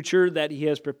the future that he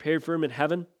has prepared for him in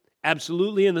heaven?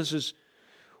 Absolutely, and this is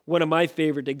one of my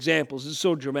favorite examples. This is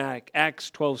so dramatic.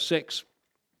 Acts 12:6.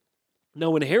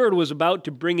 Now, when Herod was about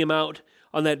to bring him out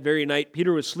on that very night,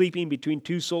 Peter was sleeping between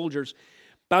two soldiers,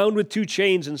 bound with two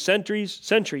chains, and sentries,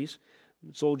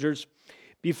 soldiers,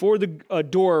 before the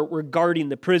door were guarding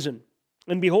the prison.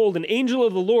 And behold, an angel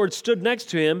of the Lord stood next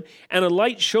to him, and a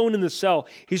light shone in the cell.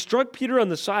 He struck Peter on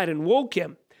the side and woke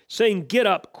him, saying, "Get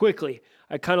up quickly."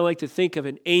 I kind of like to think of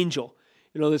an angel,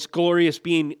 this glorious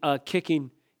being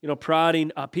kicking,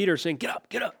 prodding Peter, saying, "Get up,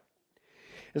 get up."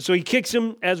 And so he kicks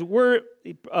him,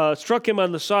 struck him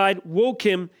on the side, woke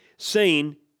him,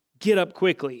 saying, "Get up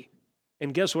quickly."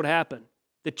 And guess what happened?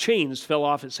 The chains fell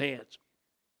off his hands.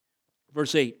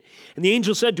 Verse 8, and the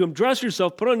angel said to him, "Dress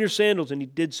yourself, put on your sandals." And he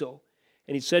did so.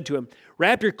 And he said to him,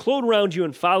 "Wrap your cloak around you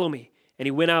and follow me." And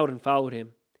he went out and followed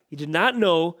him. He did not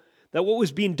know that what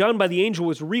was being done by the angel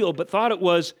was real, but thought it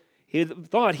was He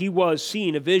thought he was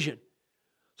seeing a vision.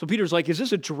 So Peter's like, is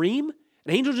this a dream?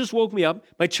 An angel just woke me up,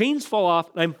 my chains fall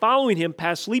off, and I'm following him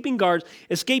past sleeping guards,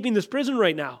 escaping this prison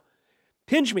right now.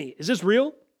 Pinch me. Is this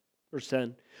real? Verse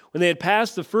 10. When they had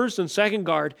passed the first and second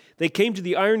guard, they came to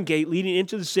the iron gate leading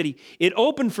into the city. It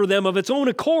opened for them of its own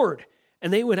accord,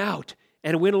 and they went out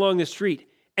and went along the street.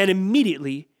 And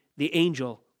immediately the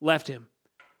angel left him.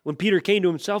 When Peter came to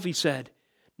himself, he said,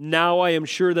 now I am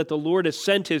sure that the Lord has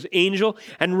sent his angel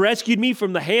and rescued me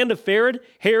from the hand of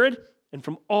Herod, and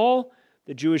from all that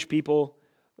the Jewish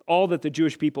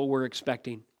people were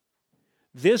expecting.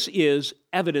 This is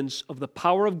evidence of the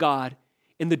power of God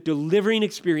in the delivering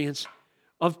experience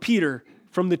of Peter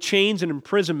from the chains and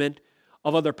imprisonment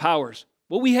of other powers.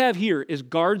 What we have here is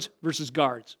guards versus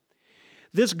guards.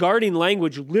 This guarding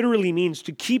language literally means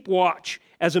to keep watch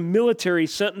as a military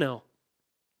sentinel.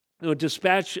 A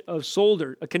dispatch of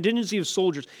soldiers, a contingency of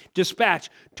soldiers,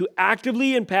 dispatch to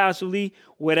actively and passively,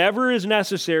 whatever is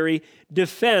necessary,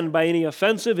 defend by any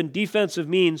offensive and defensive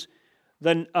means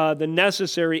the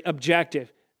necessary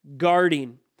objective,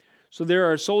 guarding. So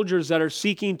there are soldiers that are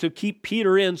seeking to keep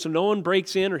Peter in so no one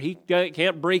breaks in or he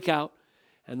can't break out.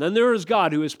 And then there is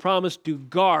God who has promised to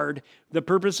guard the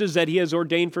purposes that he has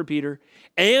ordained for Peter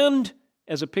and,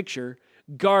 as a picture,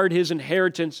 guard his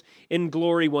inheritance in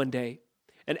glory one day.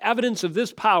 And evidence of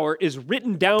this power is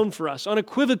written down for us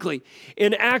unequivocally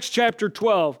in Acts chapter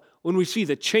 12 when we see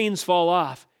the chains fall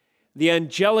off, the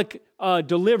angelic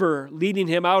deliverer leading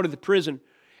him out of the prison,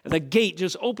 and the gate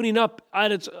just opening up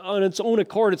on its own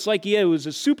accord. It's like he was a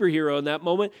superhero in that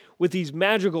moment with these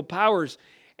magical powers,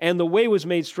 and the way was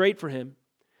made straight for him.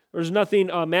 There's nothing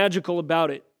magical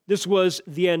about it. This was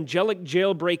the angelic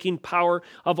jail-breaking power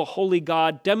of a holy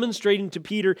God demonstrating to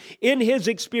Peter in his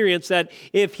experience that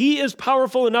if he is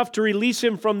powerful enough to release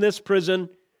him from this prison,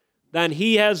 then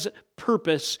he has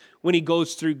purpose when he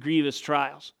goes through grievous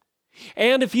trials.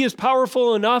 And if he is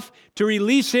powerful enough to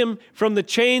release him from the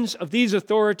chains of these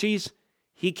authorities,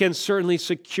 he can certainly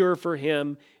secure for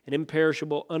him an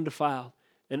imperishable, undefiled,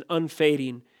 and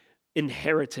unfading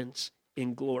inheritance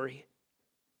in glory.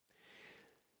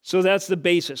 So that's the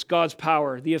basis, God's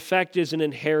power. The effect is an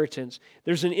inheritance.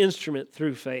 There's an instrument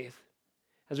through faith.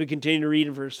 As we continue to read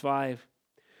in verse 5,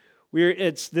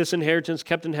 it's this inheritance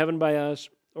kept in heaven by us,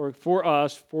 or for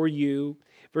us, for you.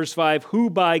 Verse 5, who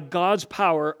by God's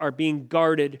power are being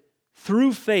guarded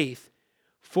through faith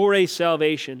for a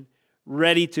salvation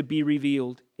ready to be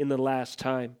revealed in the last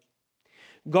time.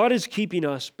 God is keeping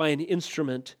us by an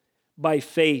instrument, by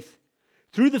faith.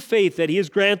 Through the faith that he has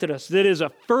granted us, that is a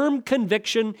firm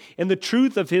conviction in the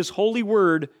truth of his holy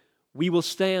word, we will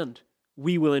stand,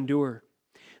 we will endure.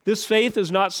 This faith is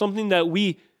not something that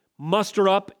we muster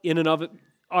up in and of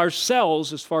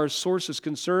ourselves as far as source is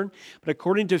concerned, but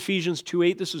according to Ephesians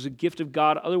 2:8, this is a gift of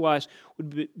God, otherwise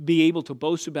would be able to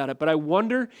boast about it. But I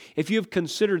wonder if you have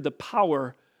considered the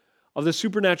power of the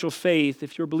supernatural faith,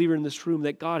 if you're a believer in this room,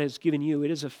 that God has given you.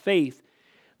 It is a faith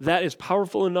that is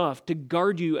powerful enough to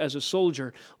guard you as a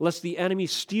soldier, lest the enemy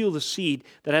steal the seed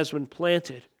that has been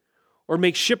planted or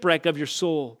make shipwreck of your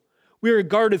soul. We are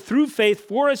guarded through faith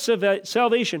for a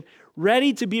salvation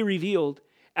ready to be revealed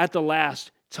at the last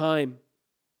time.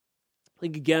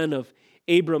 Think again of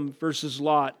Abram versus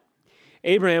Lot.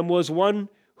 Abraham was one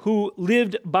who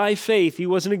lived by faith. He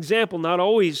was an example, not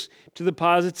always to the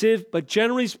positive, but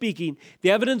generally speaking, the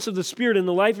evidence of the Spirit in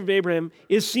the life of Abraham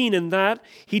is seen in that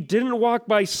he didn't walk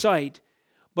by sight,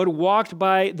 but walked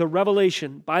by the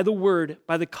revelation, by the word,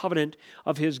 by the covenant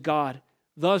of his God.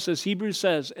 Thus, as Hebrews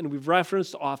says, and we've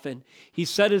referenced often, he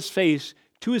set his face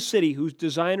to a city whose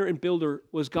designer and builder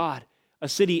was God, a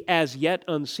city as yet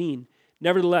unseen.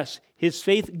 Nevertheless, his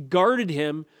faith guarded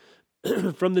him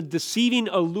from the deceiving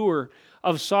allure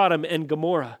of Sodom and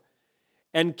Gomorrah,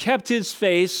 and kept his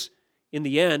face, in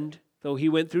the end, though he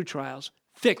went through trials,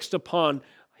 fixed upon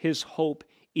his hope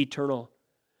eternal.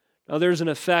 Now there's an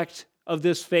effect of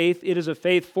this faith. It is a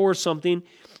faith for something.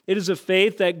 It is a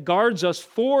faith that guards us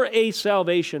for a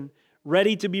salvation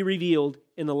ready to be revealed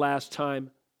in the last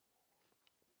time.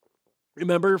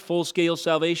 Remember, full-scale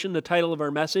salvation, the title of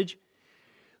our message?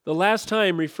 The last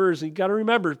time refers, you've got to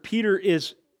remember, Peter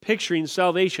is picturing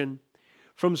salvation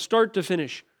from start to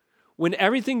finish. When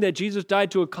everything that Jesus died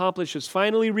to accomplish is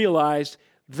finally realized,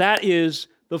 that is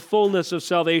the fullness of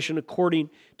salvation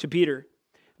according to Peter.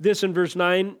 This in verse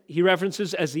 9, he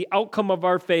references as the outcome of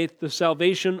our faith, the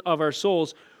salvation of our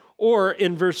souls. Or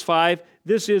in verse 5,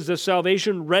 this is the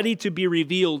salvation ready to be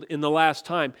revealed in the last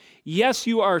time. Yes,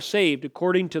 you are saved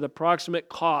according to the proximate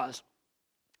cause.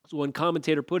 As one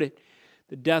commentator put it,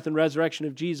 the death and resurrection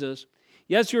of Jesus.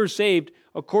 Yes, you are saved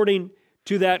according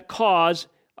to that cause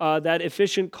that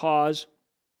efficient cause,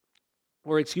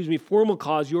 formal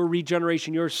cause, your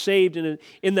regeneration. You're saved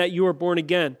in that you are born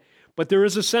again. But there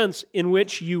is a sense in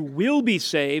which you will be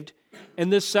saved,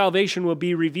 and this salvation will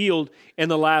be revealed in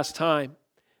the last time.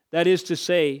 That is to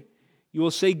say, you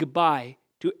will say goodbye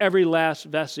to every last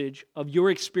vestige of your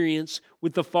experience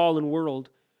with the fallen world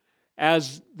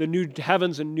as the new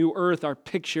heavens and new earth are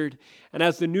pictured, and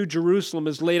as the new Jerusalem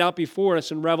is laid out before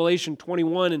us in Revelation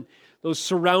 21 and those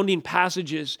surrounding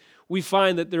passages. We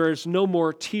find that there is no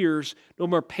more tears, no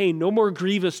more pain, no more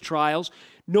grievous trials,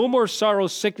 no more sorrow,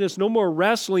 sickness, no more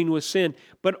wrestling with sin,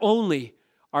 but only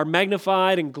our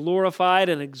magnified and glorified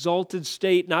and exalted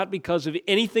state, not because of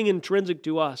anything intrinsic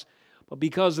to us, but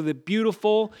because of the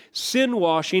beautiful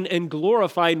sin-washing and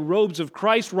glorifying robes of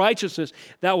Christ's righteousness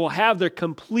that will have their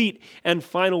complete and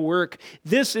final work.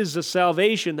 This is the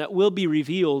salvation that will be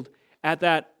revealed at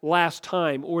that last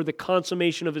time, or the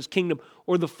consummation of His kingdom,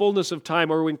 or the fullness of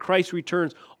time, or when Christ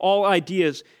returns. All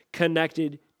ideas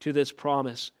connected to this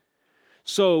promise.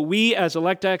 So we as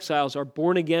elect exiles are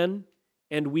born again,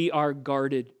 and we are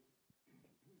guarded.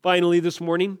 Finally, this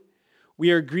morning,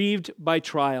 we are grieved by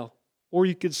trial. Or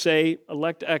you could say,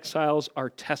 elect exiles are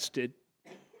tested.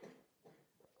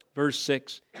 Verse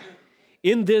 6,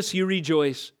 in this you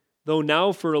rejoice, though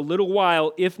now for a little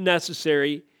while, if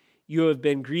necessary, you have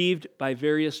been grieved by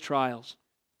various trials,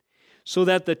 so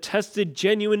that the tested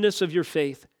genuineness of your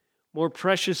faith, more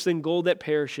precious than gold that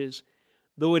perishes,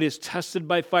 though it is tested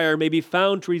by fire, may be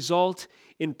found to result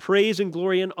in praise and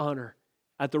glory and honor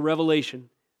at the revelation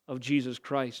of Jesus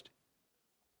Christ.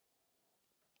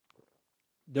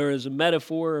 There is a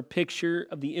metaphor, a picture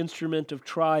of the instrument of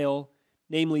trial,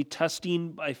 namely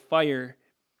testing by fire,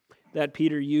 that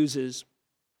Peter uses.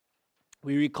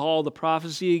 We recall the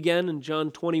prophecy again in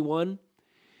John 21.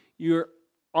 Your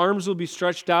arms will be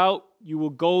stretched out. You will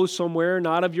go somewhere,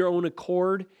 not of your own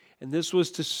accord. And this was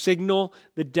to signal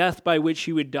the death by which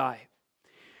he would die.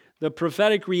 The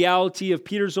prophetic reality of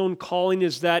Peter's own calling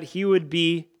is that he would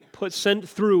be sent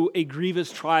through a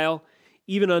grievous trial,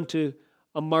 even unto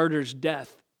a martyr's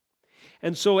death.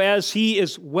 And so as he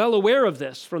is well aware of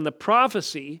this from the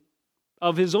prophecy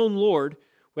of his own Lord,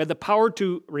 who had the power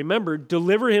to, remember,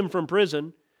 deliver him from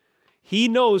prison, he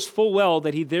knows full well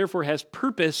that he therefore has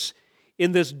purpose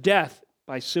in this death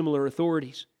by similar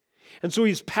authorities. And so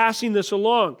he's passing this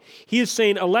along. He is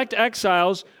saying elect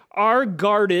exiles are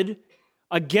guarded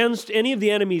against any of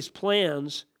the enemy's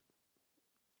plans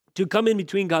to come in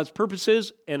between God's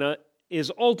purposes and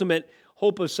his ultimate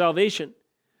hope of salvation.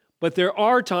 But there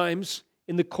are times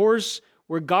in the course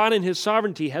where God in His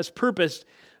sovereignty has purposed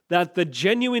that the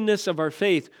genuineness of our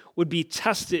faith would be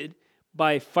tested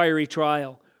by fiery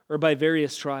trial or by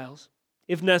various trials.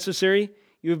 If necessary,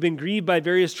 you have been grieved by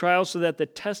various trials so that the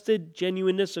tested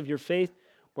genuineness of your faith,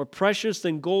 more precious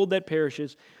than gold that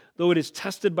perishes, though it is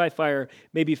tested by fire,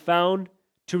 may be found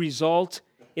to result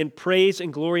in praise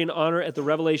and glory and honor at the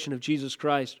revelation of Jesus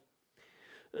Christ.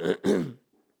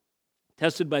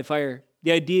 Tested by fire.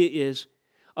 The idea is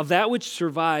of that which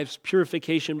survives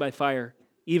purification by fire.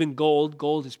 Even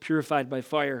gold is purified by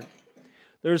fire.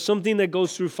 There is something that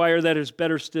goes through fire that is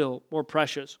better still, more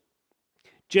precious.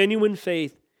 Genuine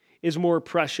faith is more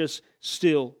precious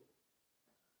still.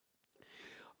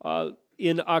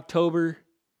 In October,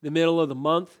 the middle of the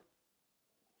month,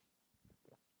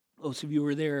 most of you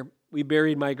were there, we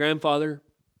buried my grandfather.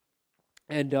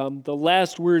 And the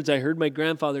last words I heard my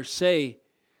grandfather say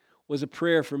was a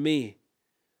prayer for me.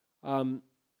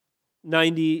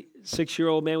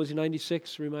 96-year-old man, was he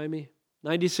 96? Remind me.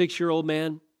 96-year-old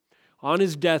man on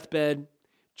his deathbed,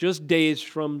 just days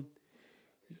from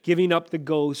giving up the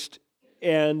ghost.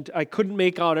 And I couldn't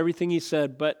make out everything he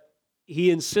said, but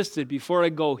he insisted, before I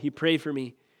go, he prayed for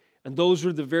me. And those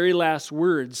were the very last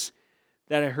words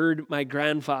that I heard my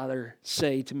grandfather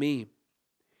say to me.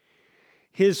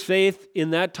 His faith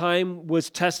in that time was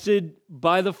tested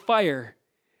by the fire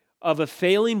of a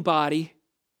failing body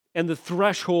and the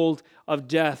threshold of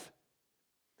death.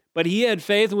 But he had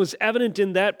faith and was evident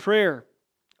in that prayer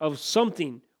of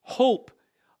something, hope,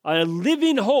 a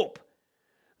living hope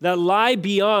that lie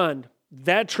beyond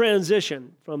that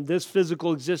transition from this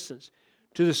physical existence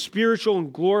to the spiritual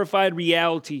and glorified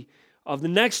reality of the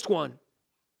next one.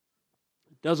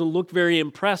 It doesn't look very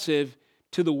impressive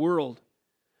to the world,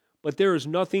 but there is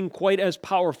nothing quite as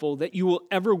powerful that you will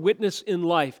ever witness in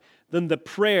life than the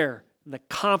prayer, the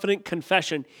confident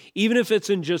confession, even if it's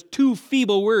in just two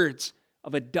feeble words,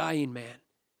 of a dying man.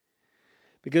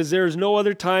 Because there is no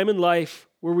other time in life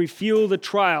where we feel the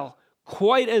trial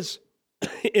quite as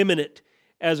imminent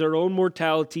as our own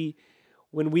mortality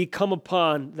when we come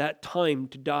upon that time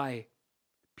to die.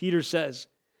 Peter says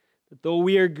that though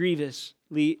we are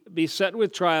grievously beset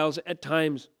with trials at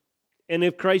times, and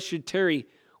if Christ should tarry,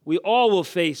 we all will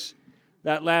face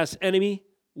that last enemy.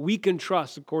 We can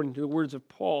trust, according to the words of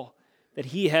Paul, that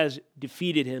he has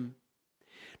defeated him.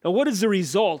 Now, what is the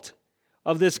result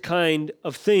of this kind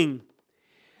of thing?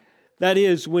 That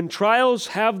is, when trials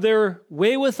have their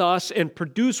way with us and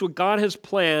produce what God has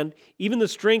planned, even the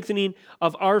strengthening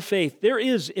of our faith, there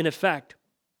is an effect.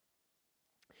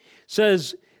 It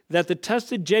says that the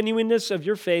tested genuineness of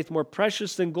your faith, more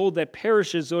precious than gold that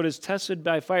perishes though it is tested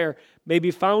by fire, may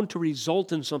be found to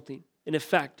result in something, an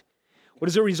effect. What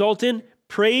does it result in?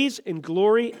 Praise and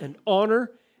glory and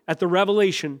honor at the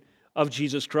revelation of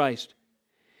Jesus Christ.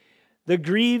 The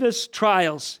grievous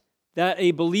trials that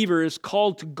a believer is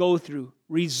called to go through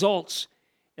results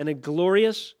in a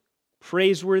glorious,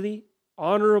 praiseworthy,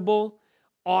 honorable,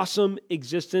 awesome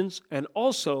existence, and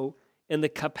also in the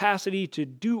capacity to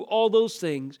do all those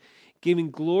things, giving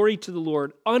glory to the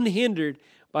Lord, unhindered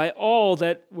by all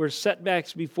that were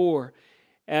setbacks before,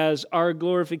 as our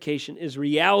glorification is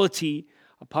reality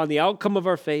upon the outcome of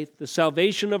our faith, the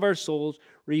salvation of our souls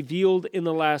revealed in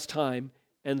the last time,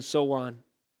 and so on.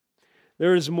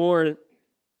 There is more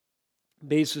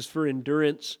basis for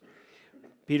endurance.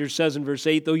 Peter says in verse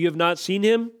 8, though you have not seen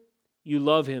him, you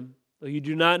love him. Though you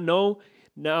do not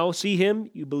now see him,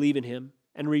 you believe in him,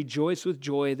 and rejoice with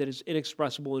joy that is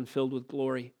inexpressible and filled with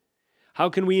glory. How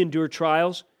can we endure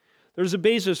trials? There's a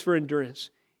basis for endurance.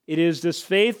 It is this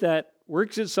faith that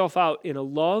works itself out in a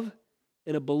love,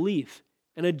 in a belief,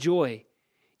 and a joy,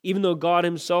 even though God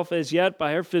himself as yet,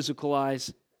 by our physical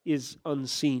eyes, is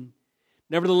unseen.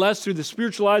 Nevertheless, through the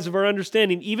spiritual eyes of our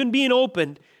understanding, even being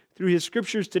opened through his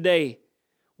scriptures today,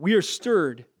 we are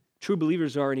stirred, true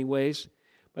believers are anyways,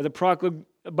 by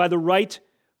the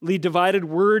rightly divided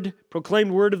word,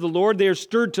 proclaimed word of the Lord. They are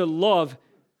stirred to love,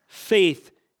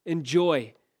 faith, and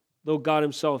joy, though God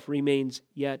himself remains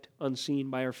yet unseen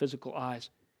by our physical eyes.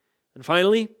 And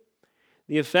finally,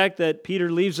 the effect that Peter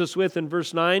leaves us with in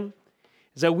verse 9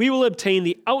 is that we will obtain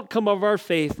the outcome of our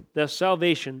faith, the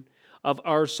salvation of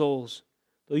our souls.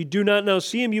 Though you do not now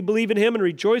see him, you believe in him and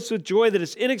rejoice with joy that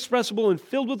is inexpressible and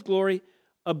filled with glory,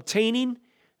 obtaining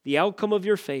the outcome of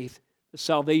your faith, the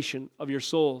salvation of your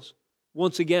souls.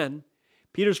 Once again,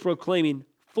 Peter's proclaiming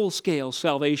full-scale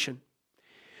salvation.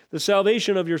 The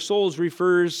salvation of your souls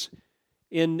refers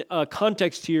in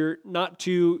context here not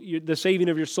to the saving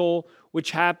of your soul,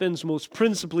 which happens most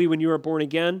principally when you are born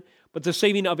again, but the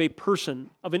saving of a person,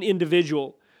 of an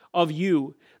individual, of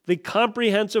you. The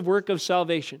comprehensive work of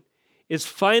salvation is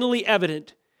finally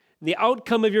evident. The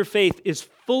outcome of your faith is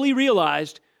fully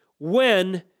realized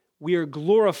when we are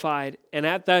glorified, and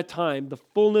at that time, the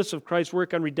fullness of Christ's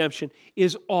work on redemption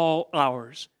is all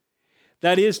ours.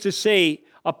 That is to say,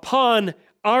 upon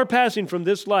our passing from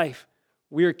this life,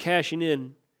 we are cashing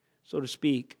in, so to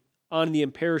speak, on the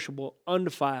imperishable,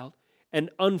 undefiled, and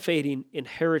unfading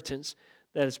inheritance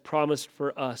that is promised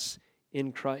for us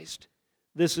in Christ.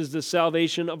 This is the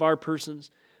salvation of our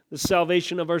persons, the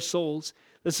salvation of our souls.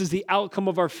 This is the outcome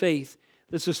of our faith.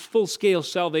 This is full-scale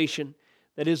salvation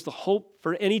that is the hope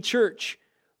for any church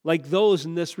like those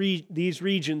in these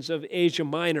regions of Asia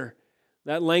Minor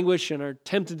that languish and are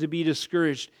tempted to be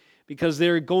discouraged because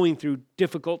they're going through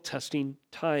difficult testing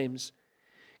times.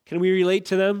 Can we relate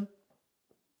to them?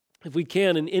 If we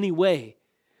can in any way,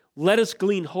 let us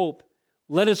glean hope.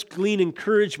 Let us glean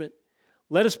encouragement.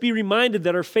 Let us be reminded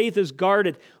that our faith is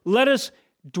guarded. Let us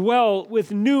dwell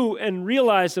with new and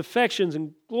realized affections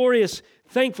and glorious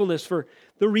thankfulness for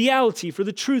the reality, for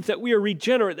the truth that we are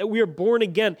regenerate, that we are born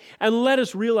again. And let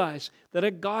us realize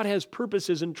that God has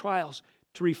purposes and trials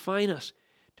to refine us,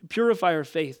 to purify our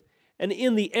faith, and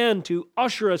in the end to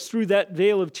usher us through that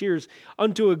veil of tears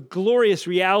unto a glorious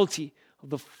reality of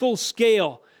the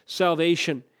full-scale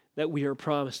salvation that we are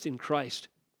promised in Christ.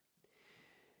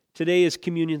 Today is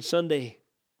Communion Sunday.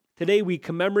 Today we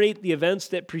commemorate the events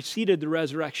that preceded the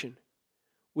resurrection,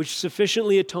 which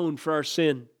sufficiently atoned for our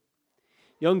sin.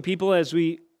 Young people, as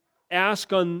we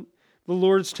ask on the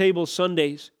Lord's table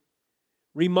Sundays,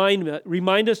 remind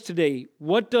us today,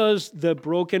 what does the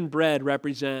broken bread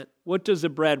represent? What does the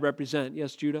bread represent?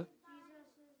 Yes, Judah?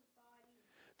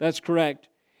 That's correct.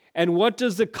 And what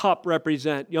does the cup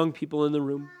represent, young people in the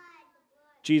room?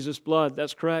 Jesus' blood,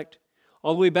 that's correct.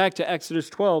 All the way back to Exodus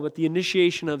 12, at the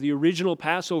initiation of the original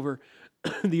Passover,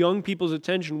 the young people's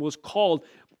attention was called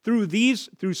through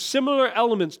similar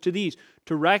elements to these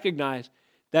to recognize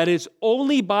that it's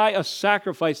only by a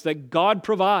sacrifice that God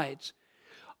provides,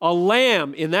 a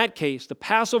lamb, in that case, the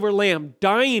Passover lamb,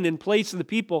 dying in place of the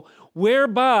people,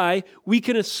 whereby we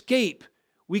can escape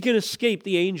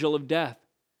the angel of death.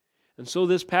 And so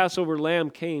this Passover lamb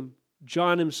came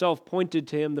John himself pointed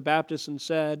to him, the Baptist, and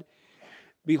said,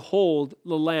 "Behold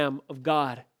the Lamb of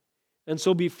God." And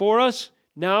so before us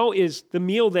now is the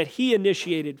meal that he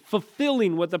initiated,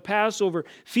 fulfilling what the Passover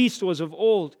feast was of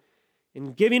old,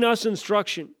 and giving us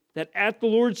instruction that at the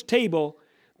Lord's table,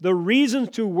 the reasons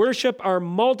to worship are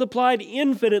multiplied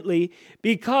infinitely,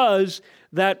 because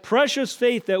that precious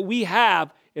faith that we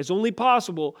have is only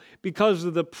possible because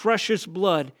of the precious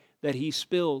blood that he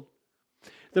spilled.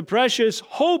 The precious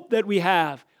hope that we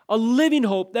have, a living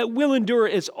hope that will endure,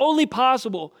 is only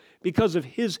possible because of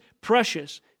his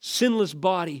precious, sinless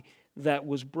body that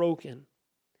was broken.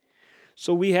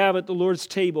 So we have at the Lord's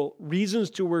table reasons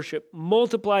to worship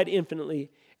multiplied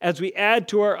infinitely as we add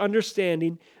to our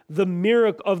understanding the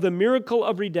miracle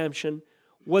of redemption,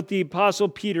 what the Apostle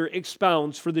Peter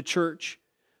expounds for the church.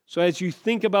 So as you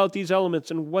think about these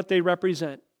elements and what they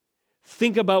represent,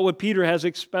 think about what Peter has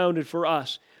expounded for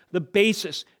us, the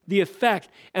basis, the effect,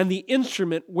 and the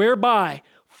instrument whereby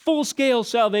full-scale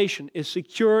salvation is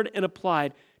secured and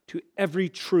applied to every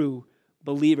true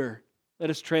believer. Let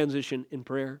us transition in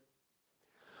prayer.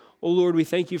 Oh Lord, we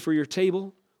thank you for your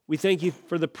table. We thank you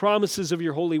for the promises of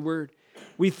your holy word.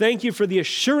 We thank you for the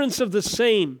assurance of the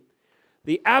same,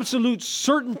 the absolute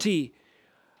certainty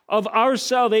of our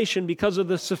salvation because of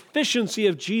the sufficiency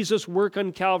of Jesus' work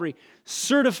on Calvary,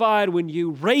 certified when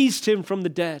you raised him from the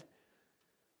dead,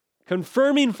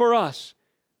 confirming for us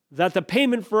that the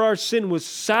payment for our sin was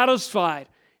satisfied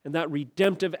in that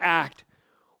redemptive act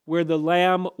where the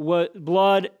Lamb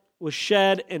blood was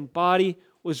shed and body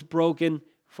was broken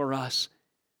for us.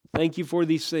 Thank you for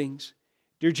these things.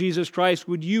 Dear Jesus Christ,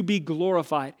 would you be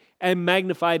glorified and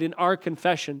magnified in our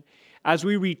confession as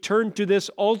we return to this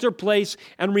altar place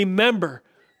and remember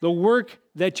the work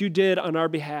that you did on our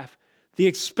behalf, the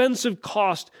expensive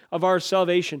cost of our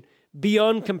salvation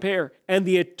beyond compare, and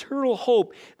the eternal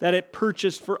hope that it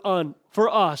purchased for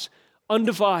us,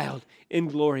 undefiled in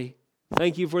glory.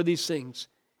 Thank you for these things.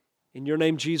 In your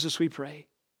name, Jesus, we pray.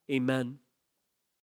 Amen.